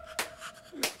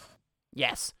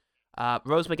 Yes.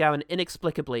 Rose McGowan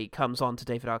inexplicably comes on to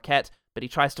David Arquette, but he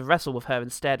tries to wrestle with her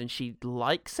instead, and she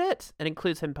likes it, and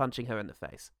includes him punching her in the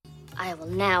face. I will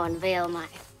now unveil my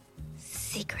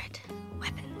secret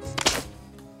weapons.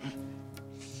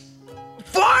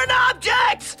 Foreign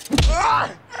objects!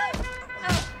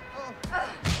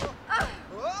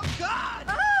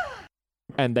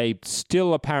 And they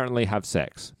still apparently have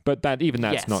sex, but that's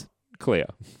Yes. not clear.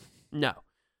 No.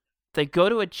 They go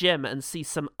to a gym and see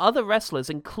some other wrestlers,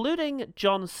 including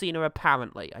John Cena,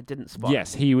 apparently. I didn't spot.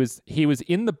 Yes, he was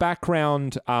in the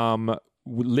background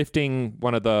lifting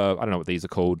one of the, I don't know what these are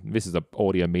called. This is an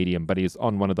audio medium, but he's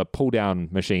on one of the pull-down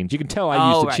machines. You can tell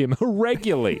I use the gym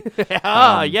regularly.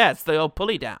 Yes, the old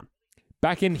pulley down.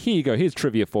 Back in, here you go, here's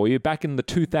trivia for you. Back in the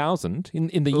 2000,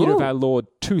 in the year of our Lord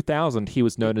 2000, he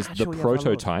was known as the Actual year of our Lord.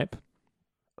 Prototype.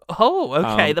 Oh,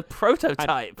 okay, the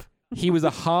prototype. He was a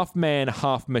half man,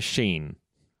 half machine.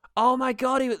 Oh my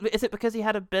God, is it because he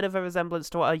had a bit of a resemblance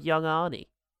to a young Arnie?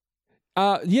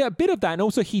 Yeah, a bit of that. And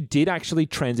also he did actually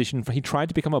transition, he tried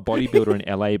to become a bodybuilder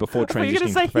in LA before transitioning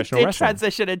to professional he did wrestling.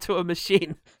 transition into a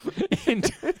machine.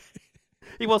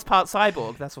 He was part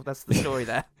cyborg, that's the story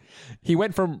there. He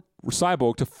went from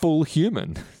cyborg to full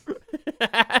human.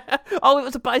 Oh, it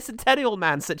was a bicentennial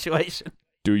man situation.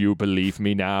 Do you believe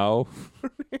me now?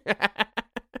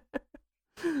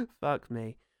 Fuck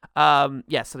me.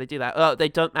 Yeah, so they do that. They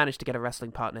don't manage to get a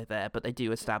wrestling partner there, but they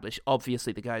do establish,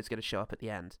 obviously, the guy's going to show up at the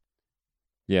end.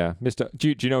 Yeah, Mr.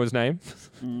 Do you know his name?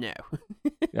 No.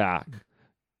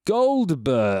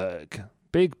 Goldberg.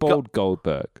 Big bald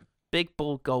Goldberg. Big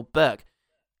bald Goldberg.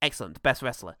 Excellent. Best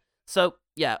wrestler. So,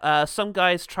 yeah, some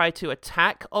guys try to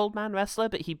attack Old Man Wrestler,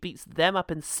 but he beats them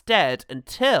up instead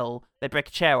until they break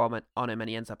a chair on him and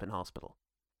he ends up in hospital.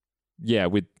 Yeah,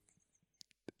 with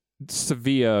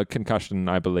severe concussion,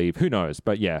 I believe. Who knows?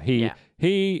 But yeah, he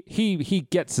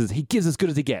gives as good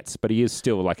as he gets, but he is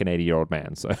still like an 80-year-old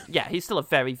man. So yeah, he's still a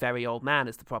very, very old man.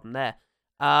 Is the problem there?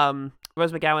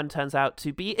 Rose McGowan turns out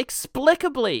to be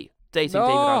explicably dating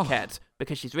David Arquette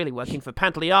because she's really working for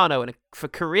Pantoliano and for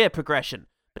career progression.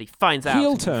 But he finds out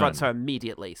and confronts her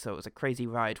immediately. So it was a crazy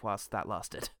ride whilst that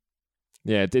lasted.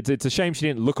 Yeah, it's a shame she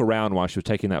didn't look around while she was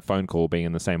taking that phone call, being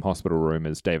in the same hospital room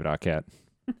as David Arquette.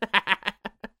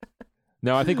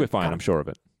 No, I think we're fine. I'm sure of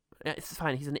it. It's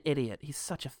fine. He's an idiot. He's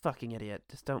such a fucking idiot.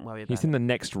 Just don't worry about it. He's in the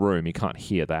next room. He can't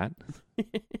hear that.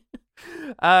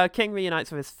 King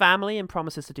reunites with his family and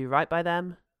promises to do right by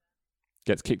them.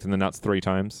 Gets kicked in the nuts 3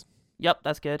 times. Yep,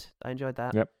 that's good. I enjoyed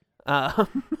that. Yep.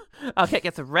 Arquette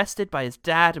gets arrested by his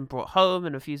dad and brought home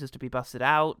and refuses to be busted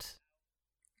out.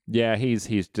 Yeah, he's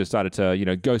decided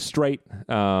to go straight,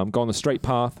 go on the straight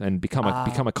path and become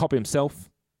a cop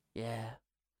himself. Yeah,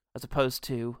 as opposed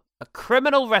to a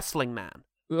criminal wrestling man.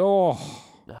 Oh.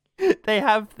 They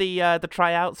have the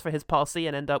tryouts for his posse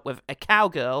and end up with a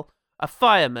cowgirl, a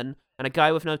fireman, and a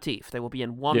guy with no teeth. They will be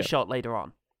in one shot later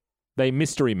on. They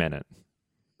mystery men it.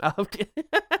 Oh,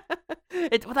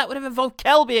 that would have involved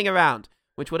Kel being around,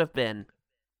 which would have been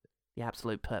the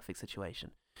absolute perfect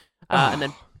situation. And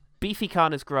then Beefy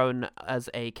Khan has grown as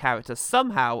a character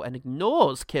somehow and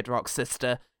ignores Kid Rock's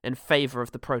sister in favor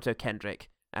of the Proto-Kendrick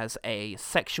as a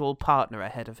sexual partner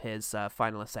ahead of his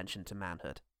final ascension to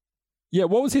manhood. Yeah,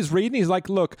 what was his reading? He's like,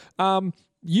 look,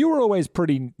 you were always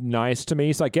pretty nice to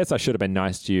me, so I guess I should have been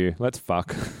nice to you. Let's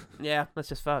fuck. Yeah, let's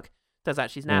just fuck. Turns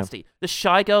out she's nasty. Yeah. The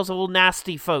Shy Girls are all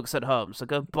nasty folks at home, so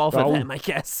go bother them, I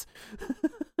guess.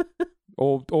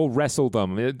 or wrestle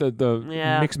them.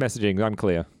 The mixed messaging is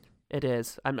unclear. It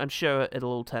is. I'm sure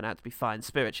it'll all turn out to be fine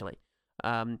spiritually.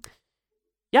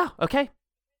 Yeah, okay.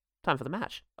 Time for the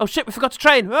match. Oh shit, we forgot to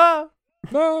train!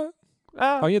 Oh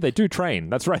yeah, they do train.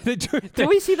 That's right, they do. Do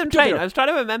we see them train? I was trying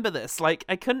to remember this. Like,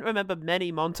 I couldn't remember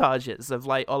many montages of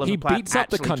like Oliver Platt He beats up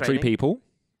the country training. people.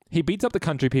 He beats up the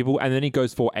country people, and then he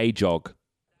goes for a jog.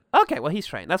 Okay, well, he's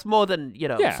trained. That's more than,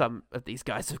 Yeah. some of these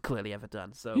guys have clearly ever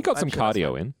done. So He got I'm some sure that's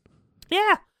cardio fine. in.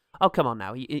 Yeah. Oh, come on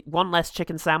now. One less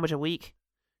chicken sandwich a week.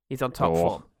 He's on top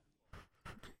form.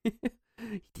 He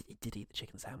did eat the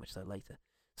chicken sandwich, though, later.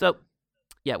 So,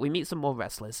 yeah, we meet some more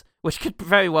wrestlers, which could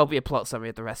very well be a plot summary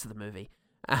of the rest of the movie.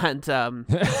 And,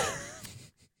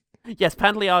 yes,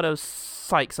 Pantoliano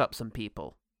psychs up some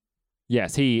people.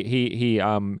 Yes, he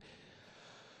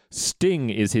Sting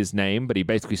is his name, but he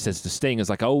basically says to Sting is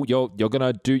like, "Oh, you're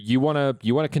gonna do you wanna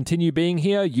continue being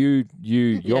here? You're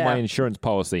Yeah. my insurance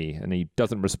policy," and he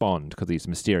doesn't respond because he's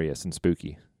mysterious and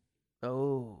spooky.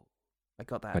 Oh, I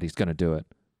got that. But he's gonna do it.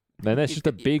 Then there's just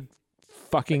a big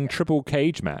fucking triple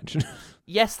cage match.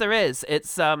 Yes, there is.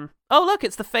 It's oh look,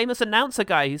 it's the famous announcer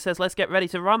guy who says, "Let's get ready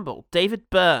to rumble." David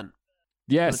Byrne.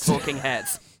 Yes, The Talking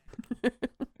Heads.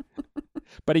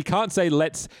 but he can't say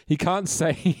let's. He can't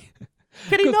say.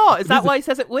 Can he not? Is that why he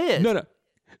says it weird? No.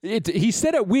 He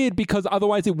said it weird because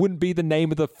otherwise it wouldn't be the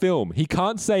name of the film. He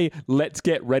can't say "Let's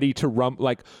get ready to rumble,"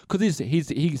 like because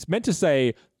he's meant to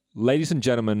say, "Ladies and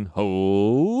gentlemen,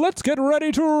 let's get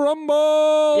ready to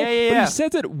rumble." Yeah. But he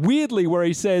says it weirdly, where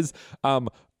he says,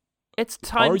 "It's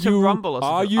time to rumble." Or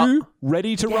are something. you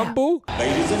ready to rumble?"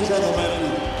 Ladies and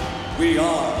gentlemen, we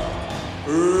are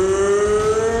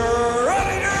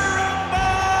ready to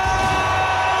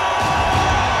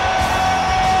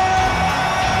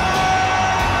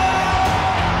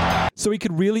So he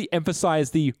could really emphasize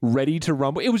the ready to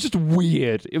rumble. It was just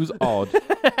weird. It was odd.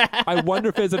 I wonder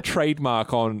if there's a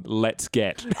trademark on "Let's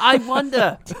Get." I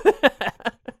wonder.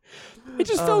 It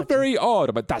just felt very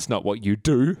odd, but that's not what you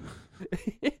do.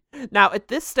 Now, at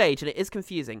this stage, and it is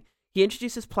confusing, he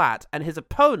introduces Platt and his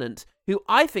opponent, who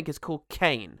I think is called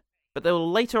Kane. But there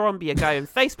will later on be a guy in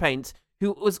face paint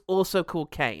who was also called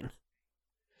Kane.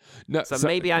 No, So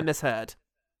maybe I misheard.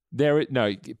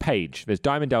 Page. There's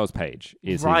Diamond Dallas Page.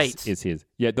 Is Right. his.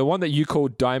 Yeah, the one that you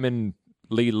called Diamond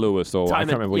Lee Lewis, or I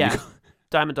can't remember what you called.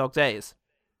 Diamond Dog Days.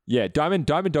 Yeah, Diamond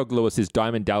Dog Lewis is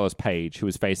Diamond Dallas Page, who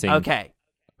was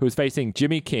facing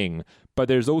Jimmy King. But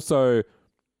there's also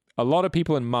a lot of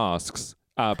people in masks.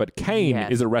 But Kane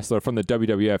is a wrestler from the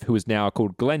WWF who is now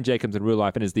called Glenn Jacobs in real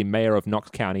life and is the mayor of Knox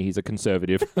County. He's a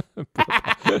conservative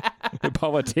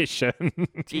politician.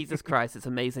 Jesus Christ, it's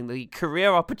amazing. The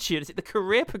career opportunity, the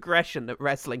career progression that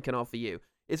wrestling can offer you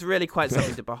is really quite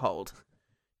something to behold.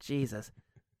 Jesus.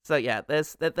 So yeah,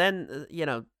 then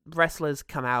wrestlers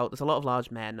come out. There's a lot of large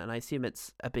men, and I assume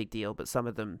it's a big deal. But some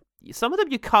of them you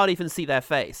can't even see their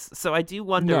face. So I do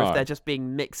wonder if they're just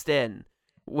being mixed in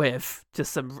with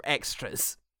just some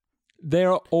extras.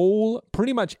 They're all,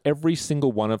 pretty much every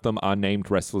single one of them are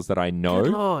named wrestlers that I know.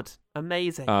 Good Lord,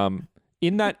 amazing.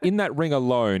 In that ring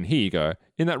alone, here you go.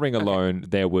 In that ring alone,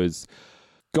 there was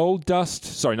Goldberg,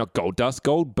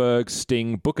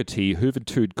 Sting, Booker T,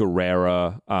 Juventud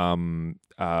Guerrera,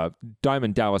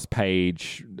 Diamond Dallas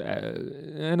Page,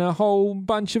 and a whole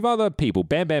bunch of other people.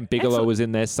 Bam Bam Bigelow was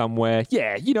in there somewhere.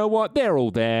 Yeah, you know what? They're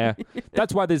all there.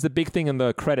 That's why there's the big thing in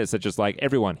the credits that just like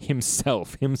everyone,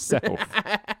 himself.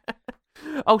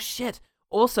 Oh shit!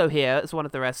 Also here as one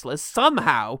of the wrestlers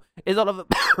somehow is Oliver.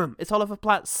 It's Oliver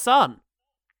Platt's son.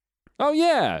 Oh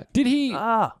yeah, did he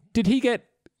get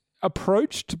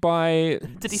approached by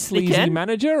sleazy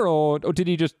manager, or did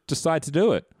he just decide to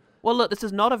do it? Well, look, this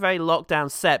is not a very lockdown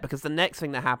set because the next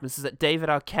thing that happens is that David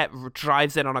Arquette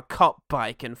drives in on a cop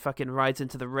bike and fucking rides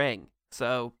into the ring.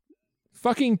 So,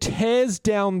 fucking tears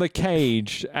down the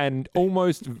cage and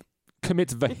almost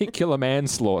commits vehicular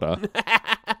manslaughter.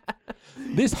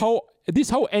 This whole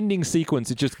ending sequence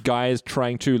is just guys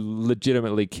trying to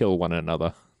legitimately kill one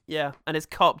another. Yeah, and his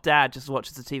cop dad just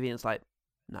watches the TV and is like,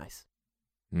 "Nice.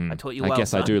 I taught you well, I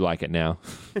guess son." I do like it now.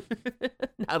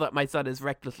 Now that my son has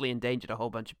recklessly endangered a whole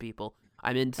bunch of people,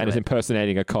 I'm into it. And is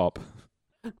impersonating a cop.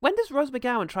 When does Rose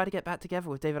McGowan try to get back together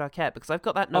with David Arquette? Because I've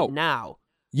got that note now.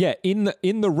 Yeah, in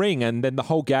the ring, and then the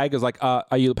whole gag is like, are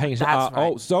you paying attention? That's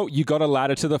right. Oh, so you got a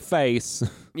ladder to the face.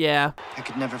 Yeah. I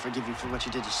could never forgive you for what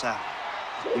you did to Sal.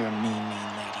 You're a mean,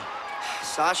 mean lady.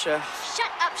 Sasha.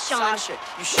 Shut up, Sean. Sasha,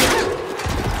 you should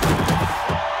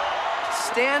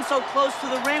stand so close to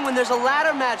the ring when there's a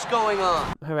ladder match going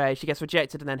on. Hooray, she gets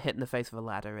rejected and then hit in the face with a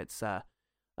ladder. It's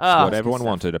what everyone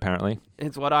wanted, apparently.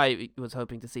 It's what I was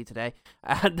hoping to see today.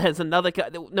 And there's another guy.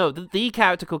 No, the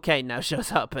character called Kane now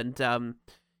shows up, and the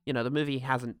movie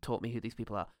hasn't taught me who these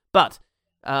people are. But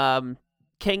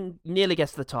King nearly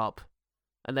gets to the top,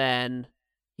 and then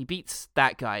he beats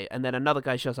that guy, and then another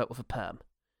guy shows up with a perm,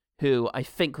 who I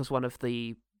think was one of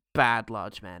the bad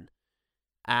large men.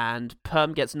 and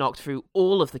Perm gets knocked through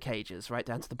all of the cages right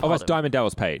down to the bottom. Oh, that's Diamond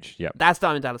Dallas Page. Yeah, that's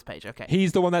Diamond Dallas Page. Okay,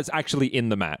 he's the one that's actually in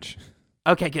the match.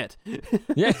 Okay, good.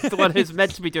 Yeah, the one who's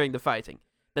meant to be doing the fighting,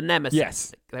 the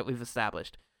nemesis that we've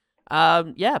established.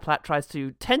 Platt tries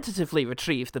to tentatively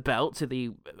retrieve the belt to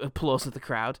the applause of the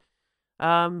crowd.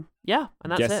 And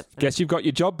that's it. Guess you've got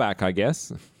your job back, I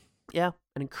guess. Yeah,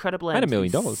 an incredible end. And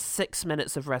 $1 million. 6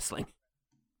 minutes of wrestling.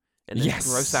 And then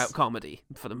gross out comedy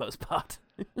for the most part.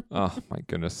 Oh my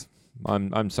goodness.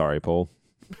 I'm sorry, Paul.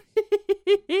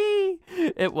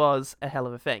 It was a hell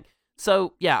of a thing.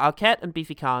 So, yeah, Arquette and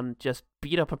Beefy Khan just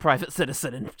beat up a private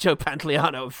citizen and Joe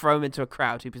Pantoliano and throw him into a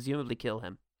crowd who presumably kill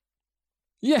him.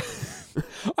 Yeah.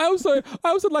 I also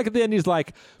like at the end he's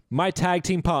like, my tag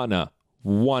team partner,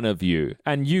 one of you.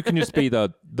 And you can just be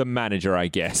the manager, I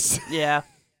guess. Yeah.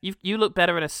 You look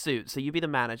better in a suit, so you be the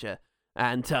manager.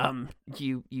 And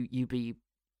you be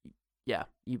Yeah,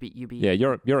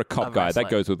 you're a cop guy. That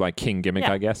goes with my king gimmick,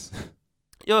 I guess.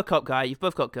 You're a cop guy. You've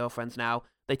both got girlfriends now.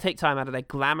 They take time out of their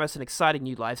glamorous and exciting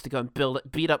new lives to go and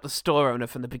beat up the store owner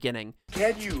from the beginning.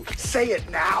 Can you say it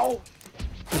now?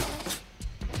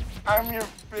 I'm your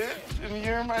bitch and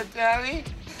you're my daddy.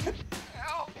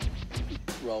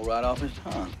 Roll right off his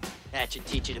tongue. That should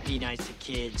teach you to be nice to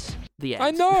kids. The end.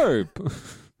 I know.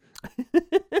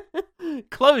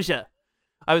 Closure.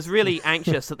 I was really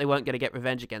anxious that they weren't going to get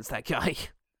revenge against that guy.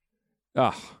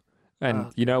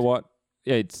 You know what?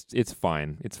 It's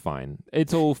fine. It's fine.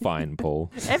 It's all fine,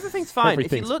 Paul. Everything's fine.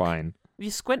 Everything's fine. If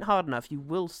you squint hard enough, you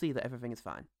will see that everything is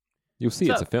fine. You'll see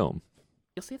it's a film.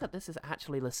 You'll see that this is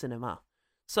actually Le Cinema.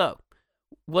 So,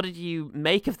 what did you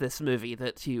make of this movie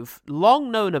that you've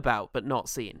long known about but not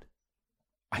seen?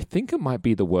 I think it might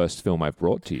be the worst film I've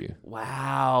brought to you.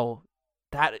 Wow.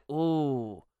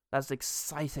 That's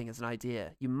exciting as an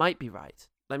idea. You might be right.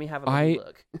 Let me have a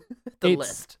look. The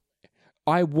list.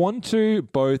 I want to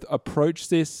both approach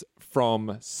this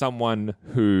from someone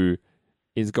who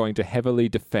is going to heavily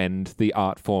defend the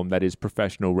art form that is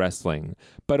professional wrestling,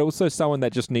 but also someone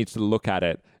that just needs to look at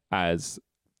it as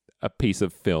a piece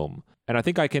of film. And I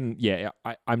think I can,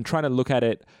 I'm trying to look at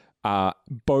it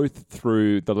both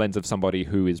through the lens of somebody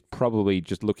who is probably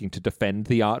just looking to defend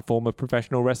the art form of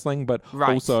professional wrestling, but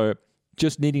also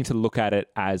just needing to look at it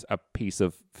as a piece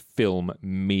of film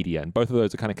media. And both of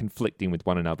those are kind of conflicting with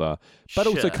one another, but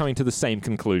also coming to the same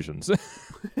conclusions.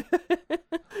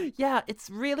 Yeah, it's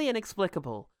really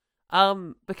inexplicable.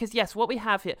 Because yes, what we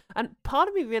have here, and part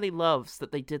of me really loves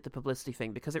that they did the publicity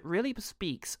thing because it really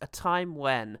bespeaks a time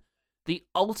when the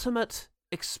ultimate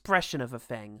expression of a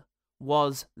thing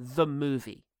was the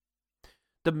movie.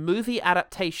 The movie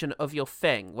adaptation of your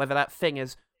thing, whether that thing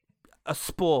is a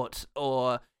sport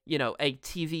or a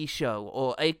TV show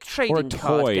or a trading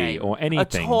card game or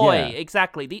anything. A toy,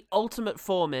 exactly. The ultimate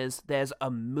form is there's a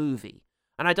movie.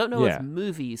 And I don't know if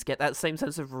movies get that same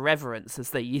sense of reverence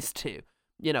as they used to.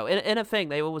 In a thing,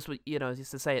 they always,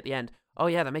 used to say at the end, oh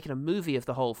yeah, they're making a movie of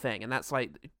the whole thing. And that's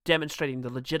like demonstrating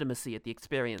the legitimacy of the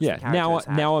experience. Yeah,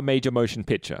 now a major motion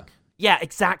picture. Yeah,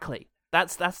 exactly.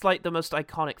 That's like the most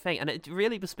iconic thing. And it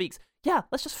really bespeaks,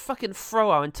 let's just fucking throw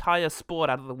our entire sport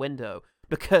out of the window.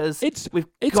 Because we've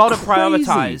got to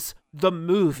prioritize the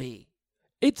movie.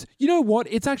 You know what?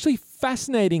 It's actually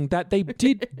fascinating that they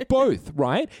did both,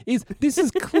 right? This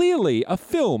is clearly a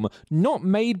film not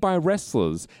made by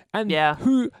wrestlers and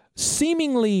who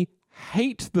seemingly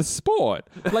hate the sport.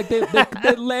 Like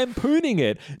they're lampooning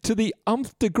it to the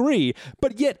umpth degree,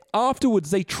 but yet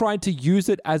afterwards they tried to use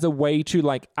it as a way to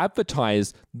like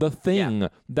advertise the thing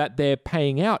that they're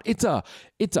paying out. It's a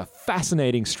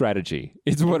fascinating strategy.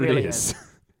 It's what it is.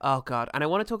 Oh god. And I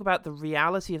want to talk about the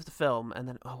reality of the film and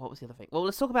then what was the other thing? Well,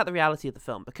 let's talk about the reality of the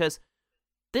film because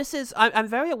this is I'm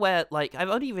very aware, like I've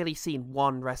only really seen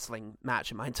one wrestling match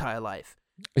in my entire life.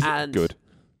 And good.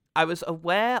 I was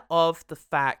aware of the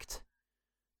fact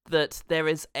that there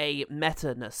is a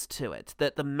meta-ness to it,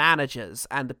 that the managers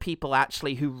and the people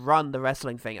actually who run the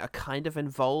wrestling thing are kind of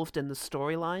involved in the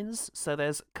storylines, so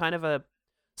there's kind of a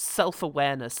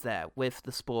self-awareness there with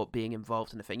the sport being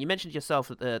involved in the thing. You mentioned yourself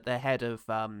that the head of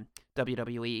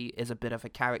WWE is a bit of a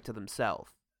character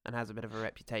themselves and has a bit of a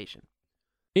reputation.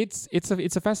 It's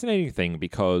a fascinating thing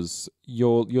because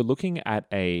you're looking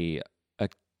at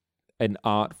an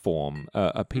art form,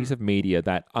 a piece of media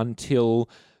that until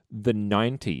the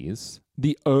 90s,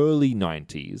 the early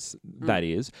 90s, that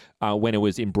is, when it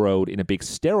was embroiled in a big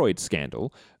steroid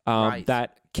scandal,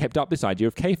 that kept up this idea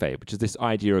of kayfabe, which is this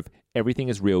idea of everything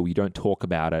is real, you don't talk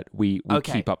about it, we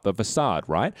keep up the facade,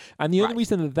 right? And the only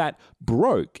reason that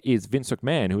broke is Vince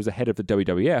McMahon, who was the head of the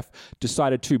WWF,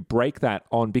 decided to break that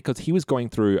on because he was going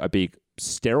through a big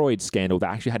steroid scandal that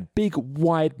actually had big,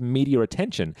 wide media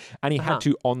attention. And he had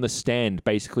to, on the stand,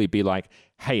 basically be like,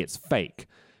 hey, it's fake.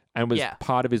 And was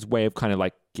part of his way of kind of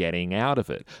like getting out of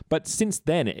it. But since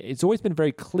then, it's always been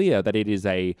very clear that it is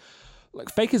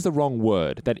fake is the wrong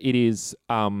word, that it is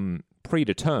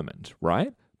predetermined,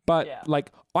 right? But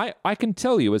like, I can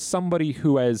tell you as somebody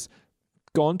who has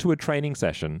gone to a training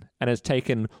session and has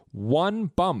taken one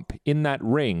bump in that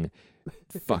ring,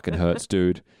 it fucking hurts,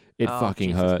 dude. It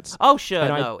fucking hurts. Oh, sure,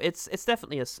 no. It's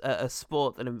definitely a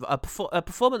sport, and a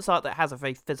performance art that has a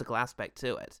very physical aspect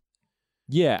to it.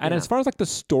 Yeah, and as far as like the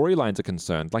storylines are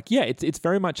concerned, like, it's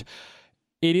very much...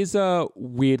 It is a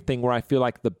weird thing where I feel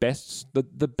like the best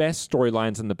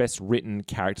storylines and the best written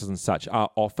characters and such are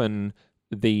often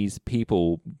these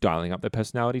people dialing up their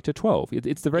personality to 12.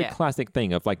 It's the very classic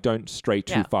thing of like, don't stray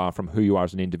too far from who you are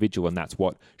as an individual, and that's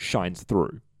what shines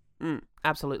through.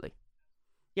 Absolutely.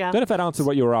 Yeah. Don't know if that answered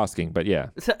what you were asking, but yeah.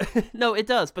 No, it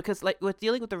does, because like we're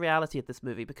dealing with the reality of this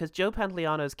movie, because Joe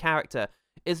Pantoliano's character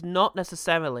is not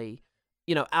necessarily,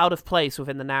 out of place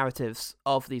within the narratives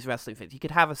of these wrestling things. You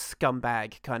could have a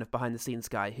scumbag kind of behind the scenes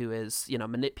guy who is,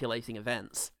 manipulating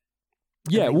events.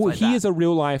 Yeah, well, he is a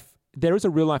real life. There is a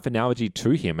real life analogy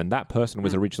to him, and that person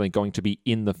was originally going to be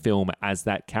in the film as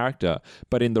that character,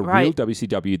 but in the real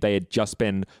WCW, they had just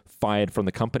been fired from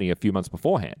the company a few months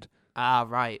beforehand. Ah,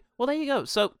 right. Well, there you go.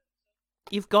 So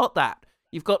you've got that.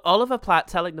 You've got Oliver Platt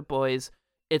telling the boys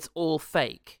it's all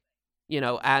fake,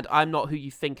 and I'm not who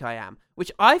you think I am,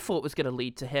 which I thought was going to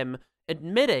lead to him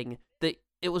admitting that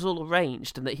it was all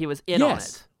arranged and that he was in on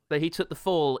it, that he took the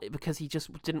fall because he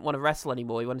just didn't want to wrestle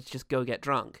anymore. He wanted to just go get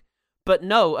drunk. But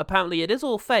no, apparently it is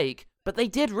all fake, but they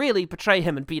did really betray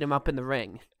him and beat him up in the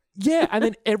ring. Yeah, and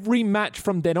then every match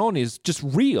from then on is just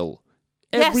real.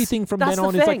 Everything from then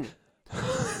on is like...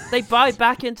 They buy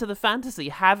back into the fantasy,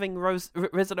 having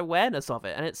risen awareness of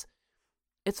it, and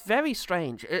it's very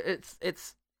strange.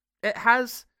 It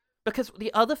has, because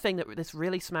the other thing that this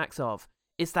really smacks of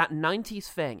is that 90s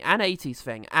thing and 80s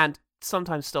thing, and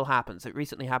sometimes still happens. It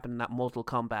recently happened in that Mortal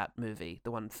Kombat movie,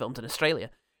 the one filmed in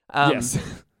Australia. Yes.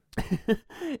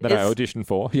 That I auditioned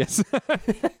for, yes.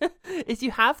 Is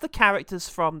you have the characters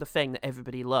from the thing that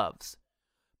everybody loves,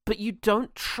 but you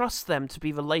don't trust them to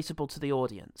be relatable to the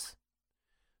audience.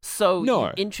 So you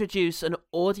introduce an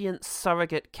audience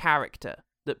surrogate character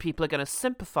that people are going to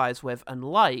sympathize with and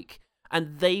like,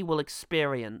 and they will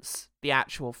experience the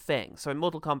actual thing. So in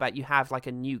Mortal Kombat, you have like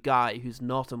a new guy who's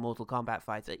not a Mortal Kombat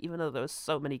fighter, even though there are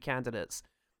so many candidates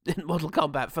in Mortal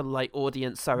Kombat for like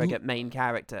audience surrogate main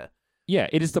character. Yeah,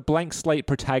 it is the blank slate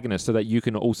protagonist so that you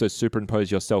can also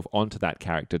superimpose yourself onto that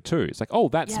character too. It's like, oh,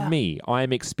 that's me.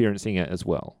 I'm experiencing it as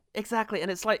well. Exactly,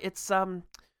 and it's like,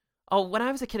 when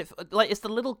I was a kid, it's the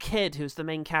little kid who's the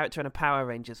main character in a Power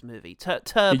Rangers movie.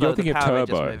 Turbo, You're thinking the Power of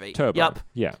Turbo. Rangers movie. Turbo. Yep.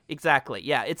 Yeah. Exactly.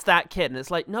 Yeah, it's that kid, and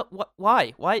it's like, no,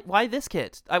 why? Why this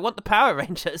kid? I want the Power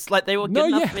Rangers. Like, they were good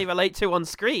enough for me to relate to on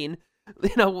screen.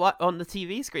 What on the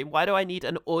TV screen? Why do I need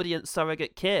an audience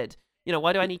surrogate kid?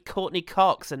 Why do I need Courtney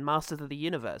Cox and Masters of the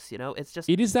Universe? It's just...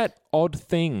 It is that odd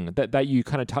thing that you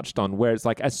kind of touched on, where it's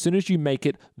like, as soon as you make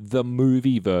it the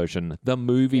movie version, the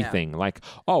movie thing, like,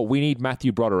 oh, we need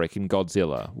Matthew Broderick in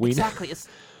Godzilla. Exactly.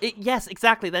 Yes,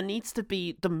 exactly. There needs to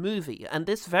be the movie. And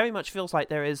this very much feels like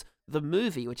there is the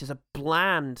movie, which is a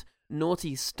bland,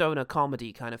 naughty stoner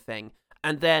comedy kind of thing.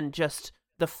 And then just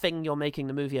the thing you're making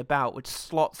the movie about, which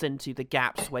slots into the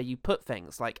gaps where you put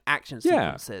things like action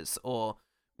sequences or...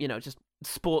 just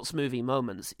sports movie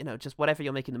moments, just whatever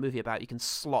you're making the movie about, you can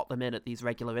slot them in at these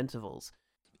regular intervals.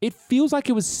 It feels like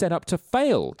it was set up to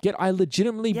fail, yet I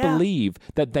legitimately believe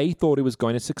that they thought it was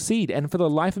going to succeed. And for the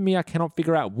life of me, I cannot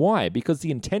figure out why, because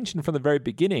the intention from the very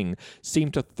beginning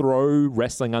seemed to throw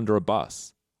wrestling under a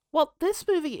bus. Well, this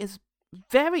movie is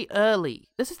very early.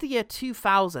 This is the year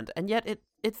 2000, and yet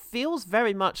it feels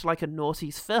very much like a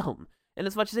noughties film. In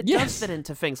as much as it does fit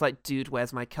into things like Dude,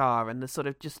 Where's My Car? And the sort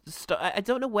of just... I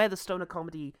don't know where the stoner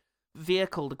comedy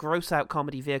vehicle, the gross-out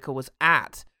comedy vehicle was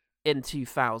at in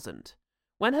 2000.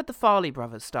 When had the Farley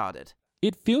Brothers started?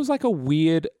 It feels like a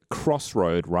weird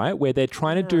crossroad, right? Where they're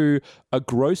trying to do a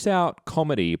gross-out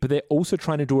comedy, but they're also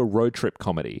trying to do a road trip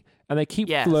comedy. And they keep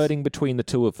flirting between the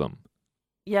two of them.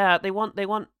 Yeah,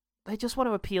 they just want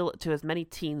to appeal to as many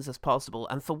teens as possible,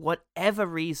 and for whatever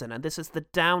reason, and this is the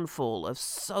downfall of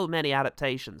so many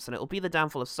adaptations, and it will be the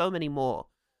downfall of so many more,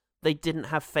 they didn't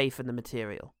have faith in the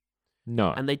material.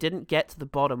 No. And they didn't get to the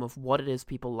bottom of what it is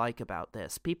people like about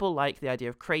this. People like the idea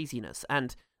of craziness,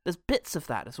 and there's bits of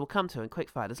that, as we'll come to in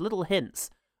Quickfire. There's little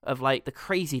hints of, like, the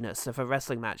craziness of a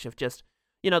wrestling match, of just,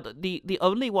 the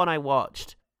only one I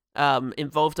watched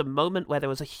involved a moment where there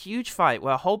was a huge fight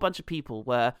where a whole bunch of people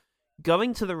were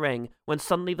going to the ring when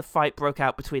suddenly the fight broke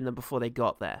out between them before they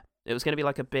got there. It was going to be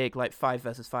like a big 5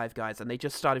 versus 5 guys, and they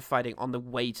just started fighting on the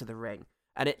way to the ring.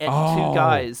 And two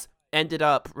guys ended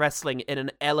up wrestling in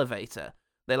an elevator.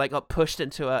 They got pushed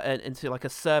into a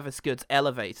service goods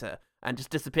elevator and just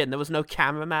disappeared. And there was no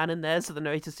cameraman in there, so the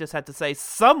narrators just had to say,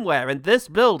 somewhere in this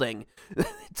building,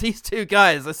 these two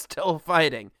guys are still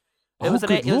fighting. It was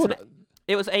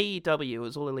AEW. It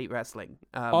was All Elite Wrestling.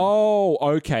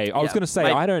 Okay. I was going to say,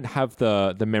 I don't have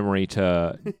the memory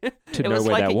to know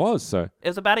where that was. So it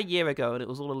was about a year ago, and it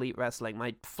was All Elite Wrestling.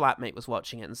 My flatmate was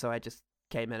watching it, and so I just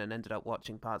came in and ended up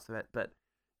watching parts of it. But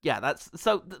yeah,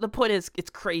 the point is, it's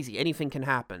crazy. Anything can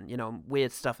happen,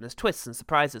 weird stuff, and there's twists and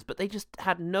surprises. But they just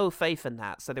had no faith in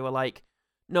that, so they were like,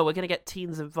 "No, we're going to get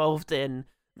teens involved in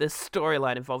this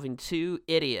storyline involving two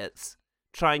idiots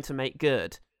trying to make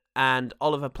good." And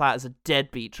Oliver Platt is a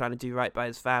deadbeat trying to do right by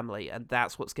his family, and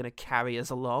that's what's going to carry us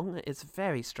along. It's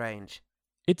very strange.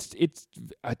 It's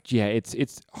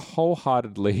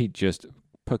wholeheartedly just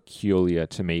peculiar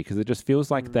to me, because it just feels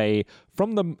like they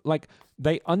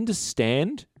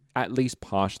understand, at least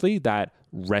partially, that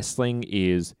wrestling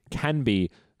can be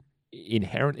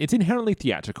inherently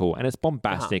theatrical, and it's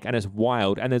bombastic, and it's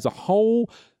wild, and there's a whole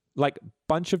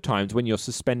bunch of times when you're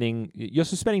suspending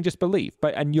disbelief,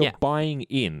 and you're buying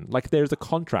in. There's a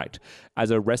contract as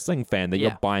a wrestling fan that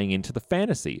you're buying into the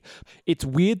fantasy. It's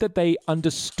weird that they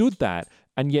understood that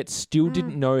and yet still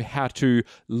didn't know how to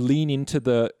lean into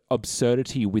the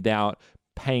absurdity without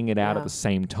paying it out at the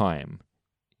same time.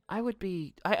 I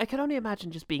can only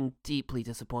imagine just being deeply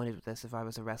disappointed with this if I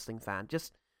was a wrestling fan.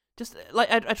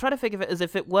 I try to think of it as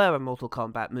if it were a Mortal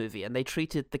Kombat movie and they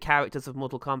treated the characters of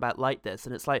Mortal Kombat like this,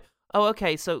 and it's like, oh,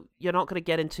 okay, so you're not going to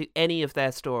get into any of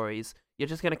their stories. You're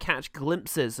just going to catch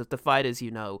glimpses of the fighters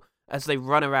as they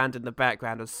run around in the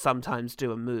background and sometimes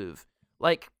do a move.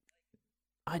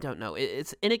 I don't know.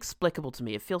 It's inexplicable to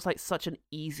me. It feels like such an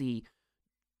easy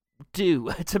do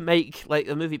to make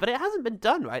a movie, but it hasn't been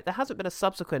done, right? There hasn't been a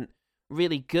subsequent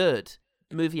really good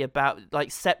movie about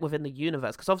set within the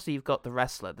universe, because obviously you've got The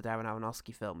Wrestler, the Darren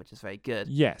Aronofsky film, which is very good.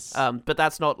 Yes. But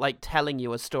that's not telling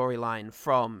you a storyline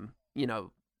from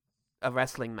a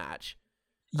wrestling match.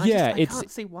 I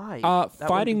can't see why.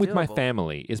 Fighting with My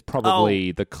Family is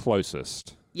probably the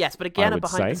closest. Yes, but again, a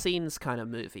behind the scenes kind of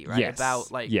movie, right? Yes.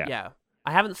 About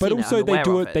I haven't seen it. But also they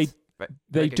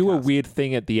do a cast. weird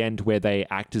thing at the end where they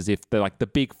act as if they're the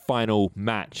big final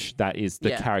match that is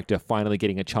the character finally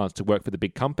getting a chance to work for the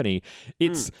big company.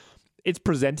 It's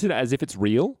presented as if it's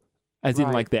real, as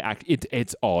in they act.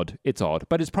 It's odd. It's odd,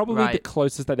 but it's probably the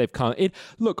closest that they've come.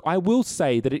 Look, I will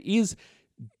say that it is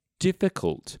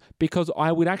difficult, because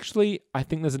I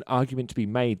think there's an argument to be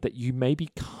made that you maybe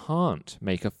can't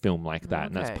make a film like that,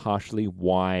 and that's partially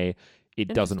why it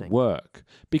doesn't work,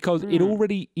 because it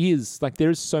already is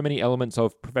there's so many elements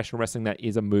of professional wrestling that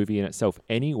is a movie in itself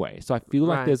anyway. So I feel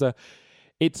like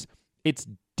it's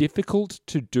difficult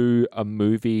to do a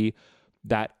movie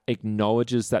that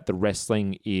acknowledges that the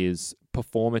wrestling is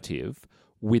performative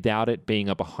without it being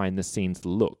a behind the scenes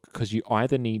look, because you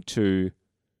either need to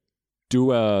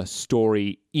do a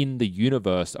story in the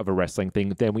universe of a wrestling thing,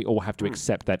 then we all have to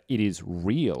accept that it is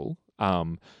real,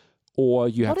 or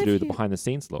you have to do the behind the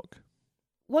scenes look.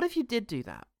 What if you did do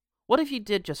that? What if you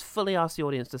did just fully ask the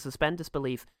audience to suspend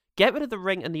disbelief, get rid of the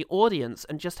ring and the audience,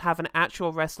 and just have an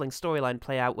actual wrestling storyline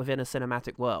play out within a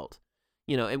cinematic world?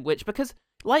 In which, because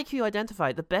like you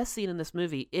identified, the best scene in this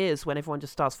movie is when everyone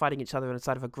just starts fighting each other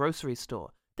inside of a grocery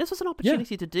store. This was an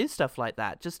opportunity to do stuff like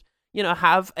that. Just,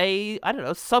 have a,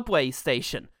 subway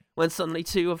station when suddenly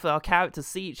two of our characters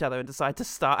see each other and decide to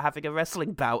start having a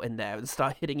wrestling bout in there and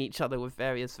start hitting each other with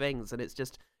various things. And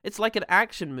it's like an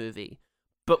action movie,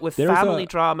 but with family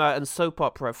drama and soap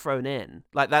opera thrown in.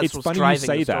 That's what's driving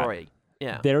the story.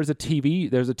 Yeah. There's a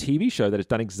TV show that has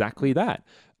done exactly that.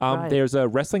 There's a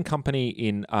wrestling company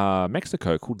in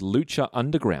Mexico called Lucha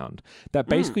Underground that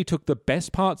basically took the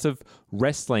best parts of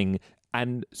wrestling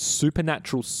and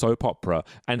supernatural soap opera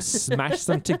and smash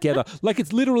them together.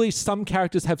 It's literally some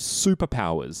characters have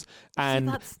superpowers, and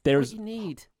that's what you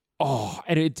need. Oh,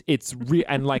 and it's real,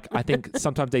 and I think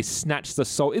sometimes they snatch the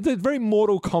soul. It's very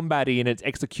Mortal Kombat-y in its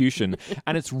execution,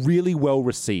 and it's really well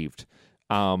received.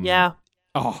 Yeah.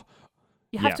 Oh,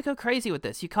 you have to go crazy with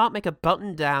this. You can't make a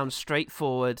button-down,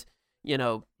 straightforward,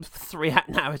 3-act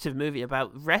narrative movie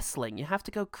about wrestling. You have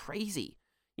to go crazy.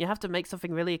 You have to make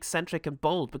something really eccentric and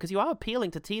bold, because you are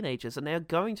appealing to teenagers, and they are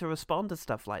going to respond to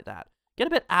stuff like that. Get a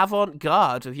bit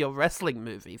avant-garde with your wrestling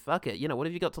movie. Fuck it. What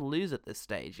have you got to lose at this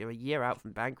stage? You're a year out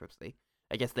from bankruptcy.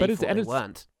 I guess they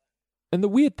weren't. And the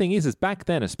weird thing is back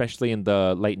then, especially in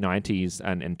the late 90s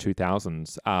and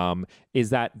 2000s, is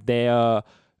that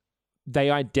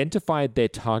they identified their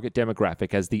target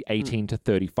demographic as the 18 to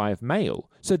 35 male.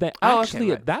 So they're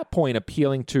actually at that point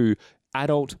appealing to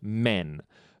adult men.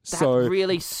 That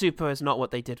really super is not what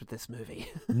they did with this movie.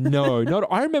 No, not.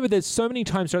 I remember there's so many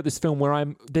times throughout this film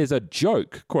where there's a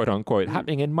joke, quote unquote,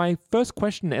 happening, and my first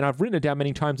question, and I've written it down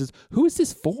many times, is who is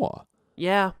this for?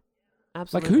 Yeah,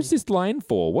 absolutely. Like, who's this line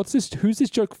for? Who's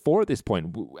this joke for at this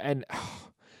point? And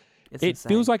it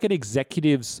feels like an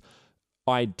executive's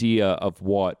idea of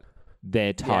what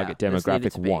their target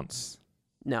demographic wants.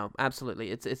 No, absolutely.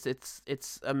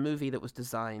 It's a movie that was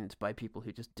designed by people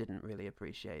who just didn't really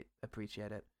appreciate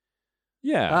it.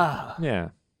 Yeah. Yeah.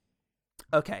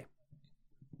 Okay.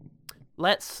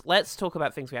 Let's talk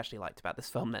about things we actually liked about this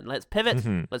film then. Let's pivot.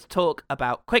 Mm-hmm. Let's talk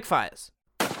about quickfires.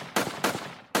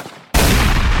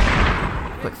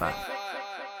 Quickfire.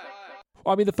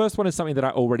 I mean, the first one is something that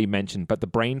I already mentioned, but the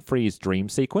brain freeze dream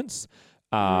sequence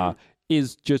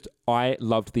is just, I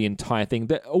loved the entire thing.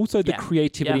 Also the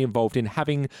creativity involved in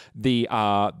having the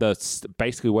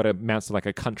basically what amounts to like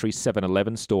a country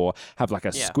 7-Eleven store have like a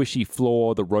squishy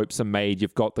floor. The ropes are made.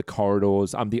 You've got the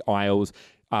corridors, the aisles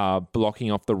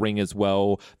blocking off the ring as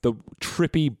well. The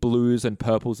trippy blues and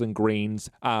purples and greens,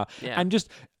 and just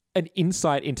an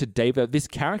insight into David, this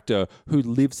character who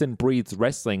lives and breathes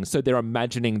wrestling. So they're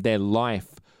imagining their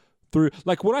life through,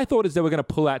 like, what I thought is they were going to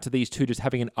pull out to these two just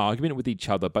having an argument with each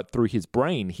other, but through his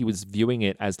brain, he was viewing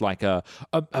it as like a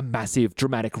massive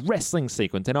dramatic wrestling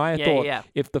sequence. And I thought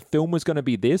if the film was going to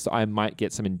be this, I might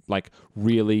get some like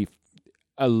really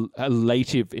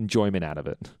elative enjoyment out of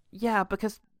it. Yeah,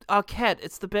 because Arquette,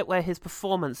 it's the bit where his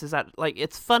performance is at, like,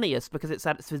 it's funniest because it's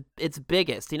at its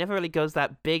biggest. He never really goes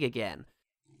that big again.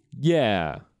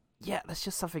 Yeah. Yeah, there's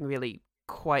just something really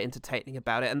quite entertaining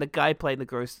about it, and the guy playing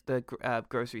the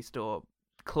grocery store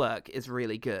clerk is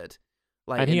really good.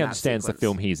 Like, and he understands the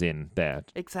film he's in there.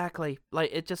 Exactly.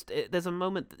 Like, there's a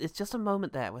moment. It's just a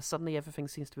moment there where suddenly everything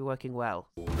seems to be working well.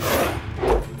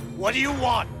 What do you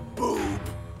want, boob?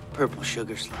 Purple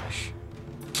sugar slush.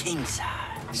 King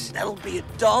size. That'll be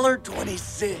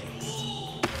 $1.26.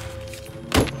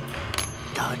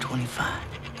 $1.25.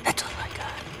 That's all I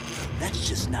got. That's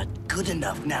just not good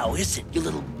enough now, is it, you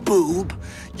little boob?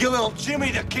 You little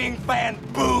Jimmy the King fan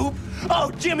boob?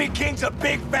 Oh, Jimmy King's a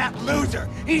big fat loser.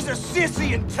 He's a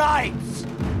sissy in tights.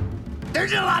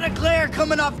 There's a lot of glare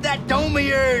coming off that dome of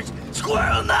yours.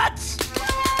 Squirrel nuts!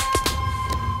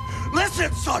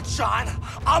 Listen, sunshine,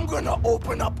 I'm gonna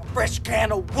open up a fresh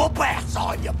can of whoop ass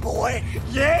on you, boy.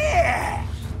 Yeah!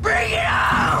 Bring it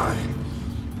on!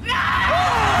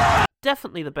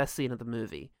 Definitely the best scene of the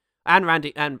movie. And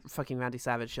Randy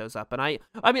Savage shows up, and I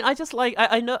mean, I just like,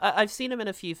 I know I've seen him in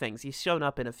a few things. He's shown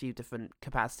up in a few different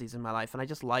capacities in my life, and I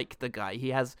just like the guy. He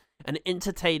has an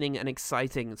entertaining and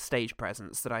exciting stage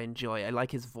presence that I enjoy. I like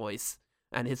his voice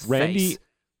and his face.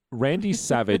 Randy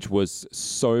Savage was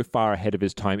so far ahead of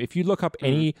his time. If you look up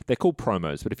any, they're called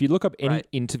promos, but if you look up any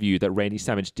interview that Randy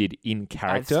Savage did in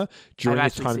character during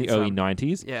his time in the early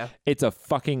 90s, it's a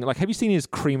fucking, like, have you seen his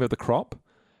Cream of the Crop?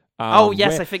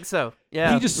 Yes, I think so.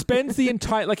 Yeah. He just spends the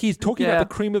entire, like, he's talking about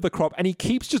the cream of the crop, and he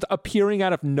keeps just appearing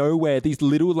out of nowhere, these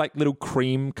little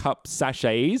cream cup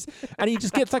sachets, and he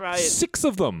just gets like 6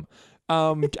 of them.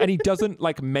 And he doesn't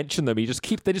like mention them. They just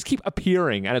keep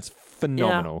appearing, and it's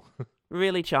phenomenal. Yeah.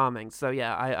 Really charming. So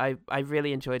yeah, I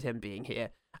really enjoyed him being here.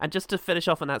 And just to finish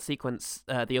off on that sequence,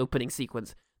 the opening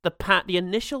sequence, the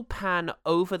initial pan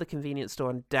over the convenience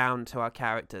store and down to our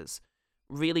characters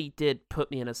really did put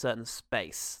me in a certain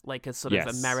space, like a sort of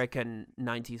American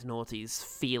 90s noughties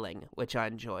feeling, which I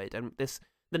enjoyed. And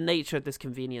the nature of this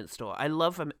convenience store. I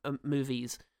love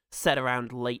movies set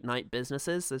around late night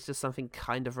businesses. There's just something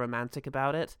kind of romantic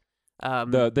about it.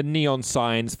 The neon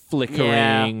signs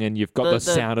flickering, and you've got the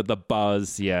sound of the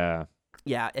buzz. Yeah,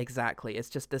 exactly. It's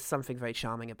just, there's something very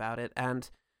charming about it. And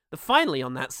finally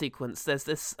on that sequence, there's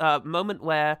this moment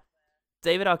where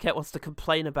David Arquette wants to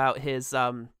complain about his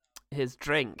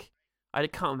drink. I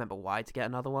can't remember why, to get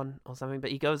another one or something,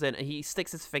 but he goes in and he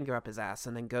sticks his finger up his ass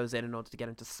and then goes in order to get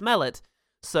him to smell it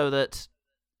so that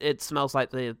it smells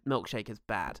like the milkshake is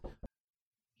bad.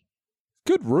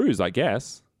 Good ruse, I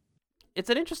guess. It's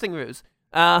an interesting ruse.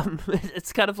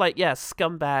 It's kind of like,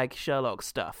 scumbag Sherlock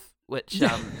stuff, which,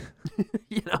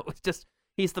 it's just,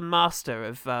 he's the master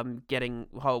of getting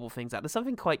horrible things out. There's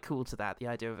something quite cool to that, the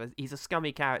idea of he's a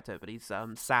scummy character, but he's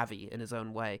savvy in his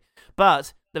own way.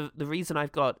 But the reason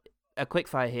I've got a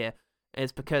quickfire here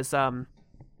is because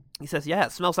he says,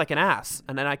 it smells like an ass.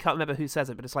 And then I can't remember who says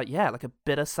it, but it's like, like a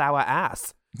bitter, sour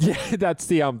ass. Yeah, that's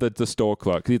the store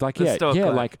clerk. He's like, clerk.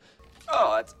 Like...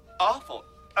 Oh, it's awful.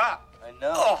 I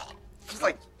know. Oh,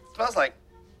 smells like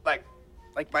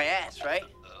my ass, right?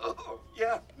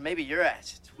 Yeah. Maybe your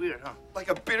ass. It's weird, huh? Like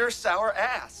a bitter, sour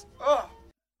ass. Oh.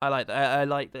 I like that. I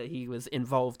like that he was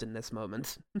involved in this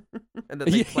moment and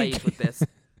that they played with this.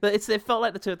 But it felt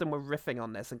like the two of them were riffing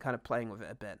on this and kind of playing with it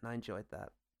a bit, and I enjoyed that.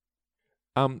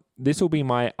 This will be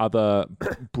my other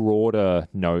broader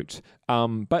note.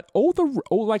 But all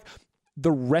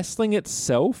the wrestling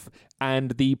itself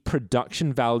and the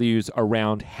production values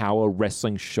around how a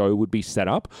wrestling show would be set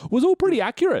up was all pretty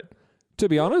accurate, to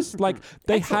be honest. Like,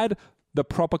 they had the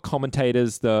proper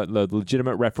commentators, the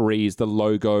legitimate referees, the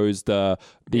logos, the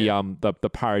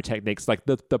pyrotechnics, like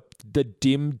the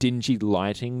dim, dingy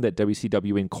lighting that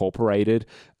WCW incorporated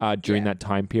during that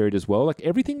time period as well. Like,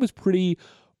 everything was pretty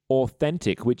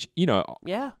authentic, which,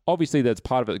 obviously that's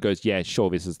part of it that goes, yeah, sure,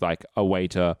 this is like a way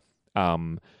to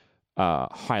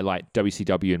highlight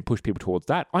WCW and push people towards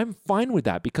that. I'm fine with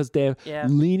that because they're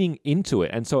leaning into it,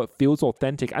 and so it feels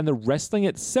authentic. And the wrestling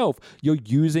itself, you're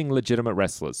using legitimate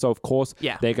wrestlers, so of course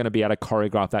they're going to be able to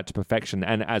choreograph that to perfection.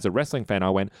 And as a wrestling fan, I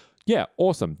went, yeah,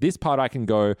 awesome. This part I can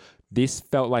go. This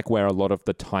felt like where a lot of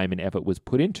the time and effort was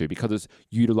put into, because it's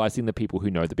utilizing the people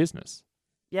who know the business.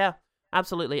 Yeah,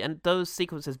 absolutely. And those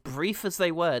sequences, brief as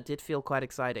they were, did feel quite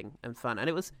exciting and fun. And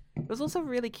it was also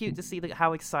really cute to see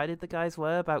how excited the guys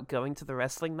were about going to the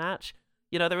wrestling match.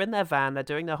 You know, they're in their van, they're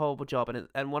doing their horrible job,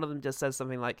 and one of them just says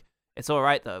something like, "It's all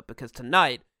right, though, because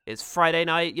tonight is Friday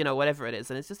night," whatever it is.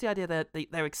 And it's just the idea that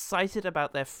they're excited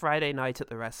about their Friday night at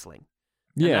the wrestling.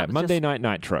 Yeah, Monday Night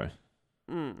Nitro.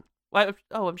 Well,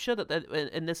 I'm sure that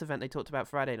in this event they talked about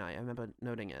Friday night. I remember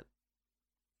noting it.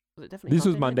 Was it definitely This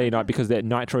was Monday night because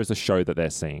Nitro is a show that they're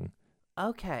seeing.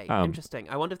 Okay, interesting.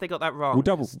 I wonder if they got that wrong.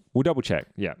 We'll double check.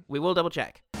 Yeah, we will double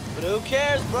check. But who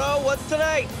cares, bro? What's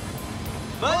tonight?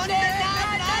 Monday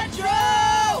Night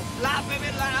Nitro! Live,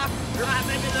 baby, live.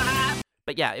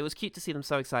 But yeah, it was cute to see them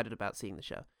so excited about seeing the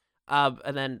show.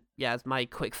 And then, as my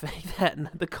quick thing then,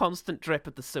 the constant drip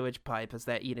of the sewage pipe as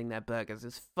they're eating their burgers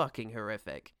is fucking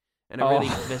horrific. In a really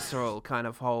visceral, kind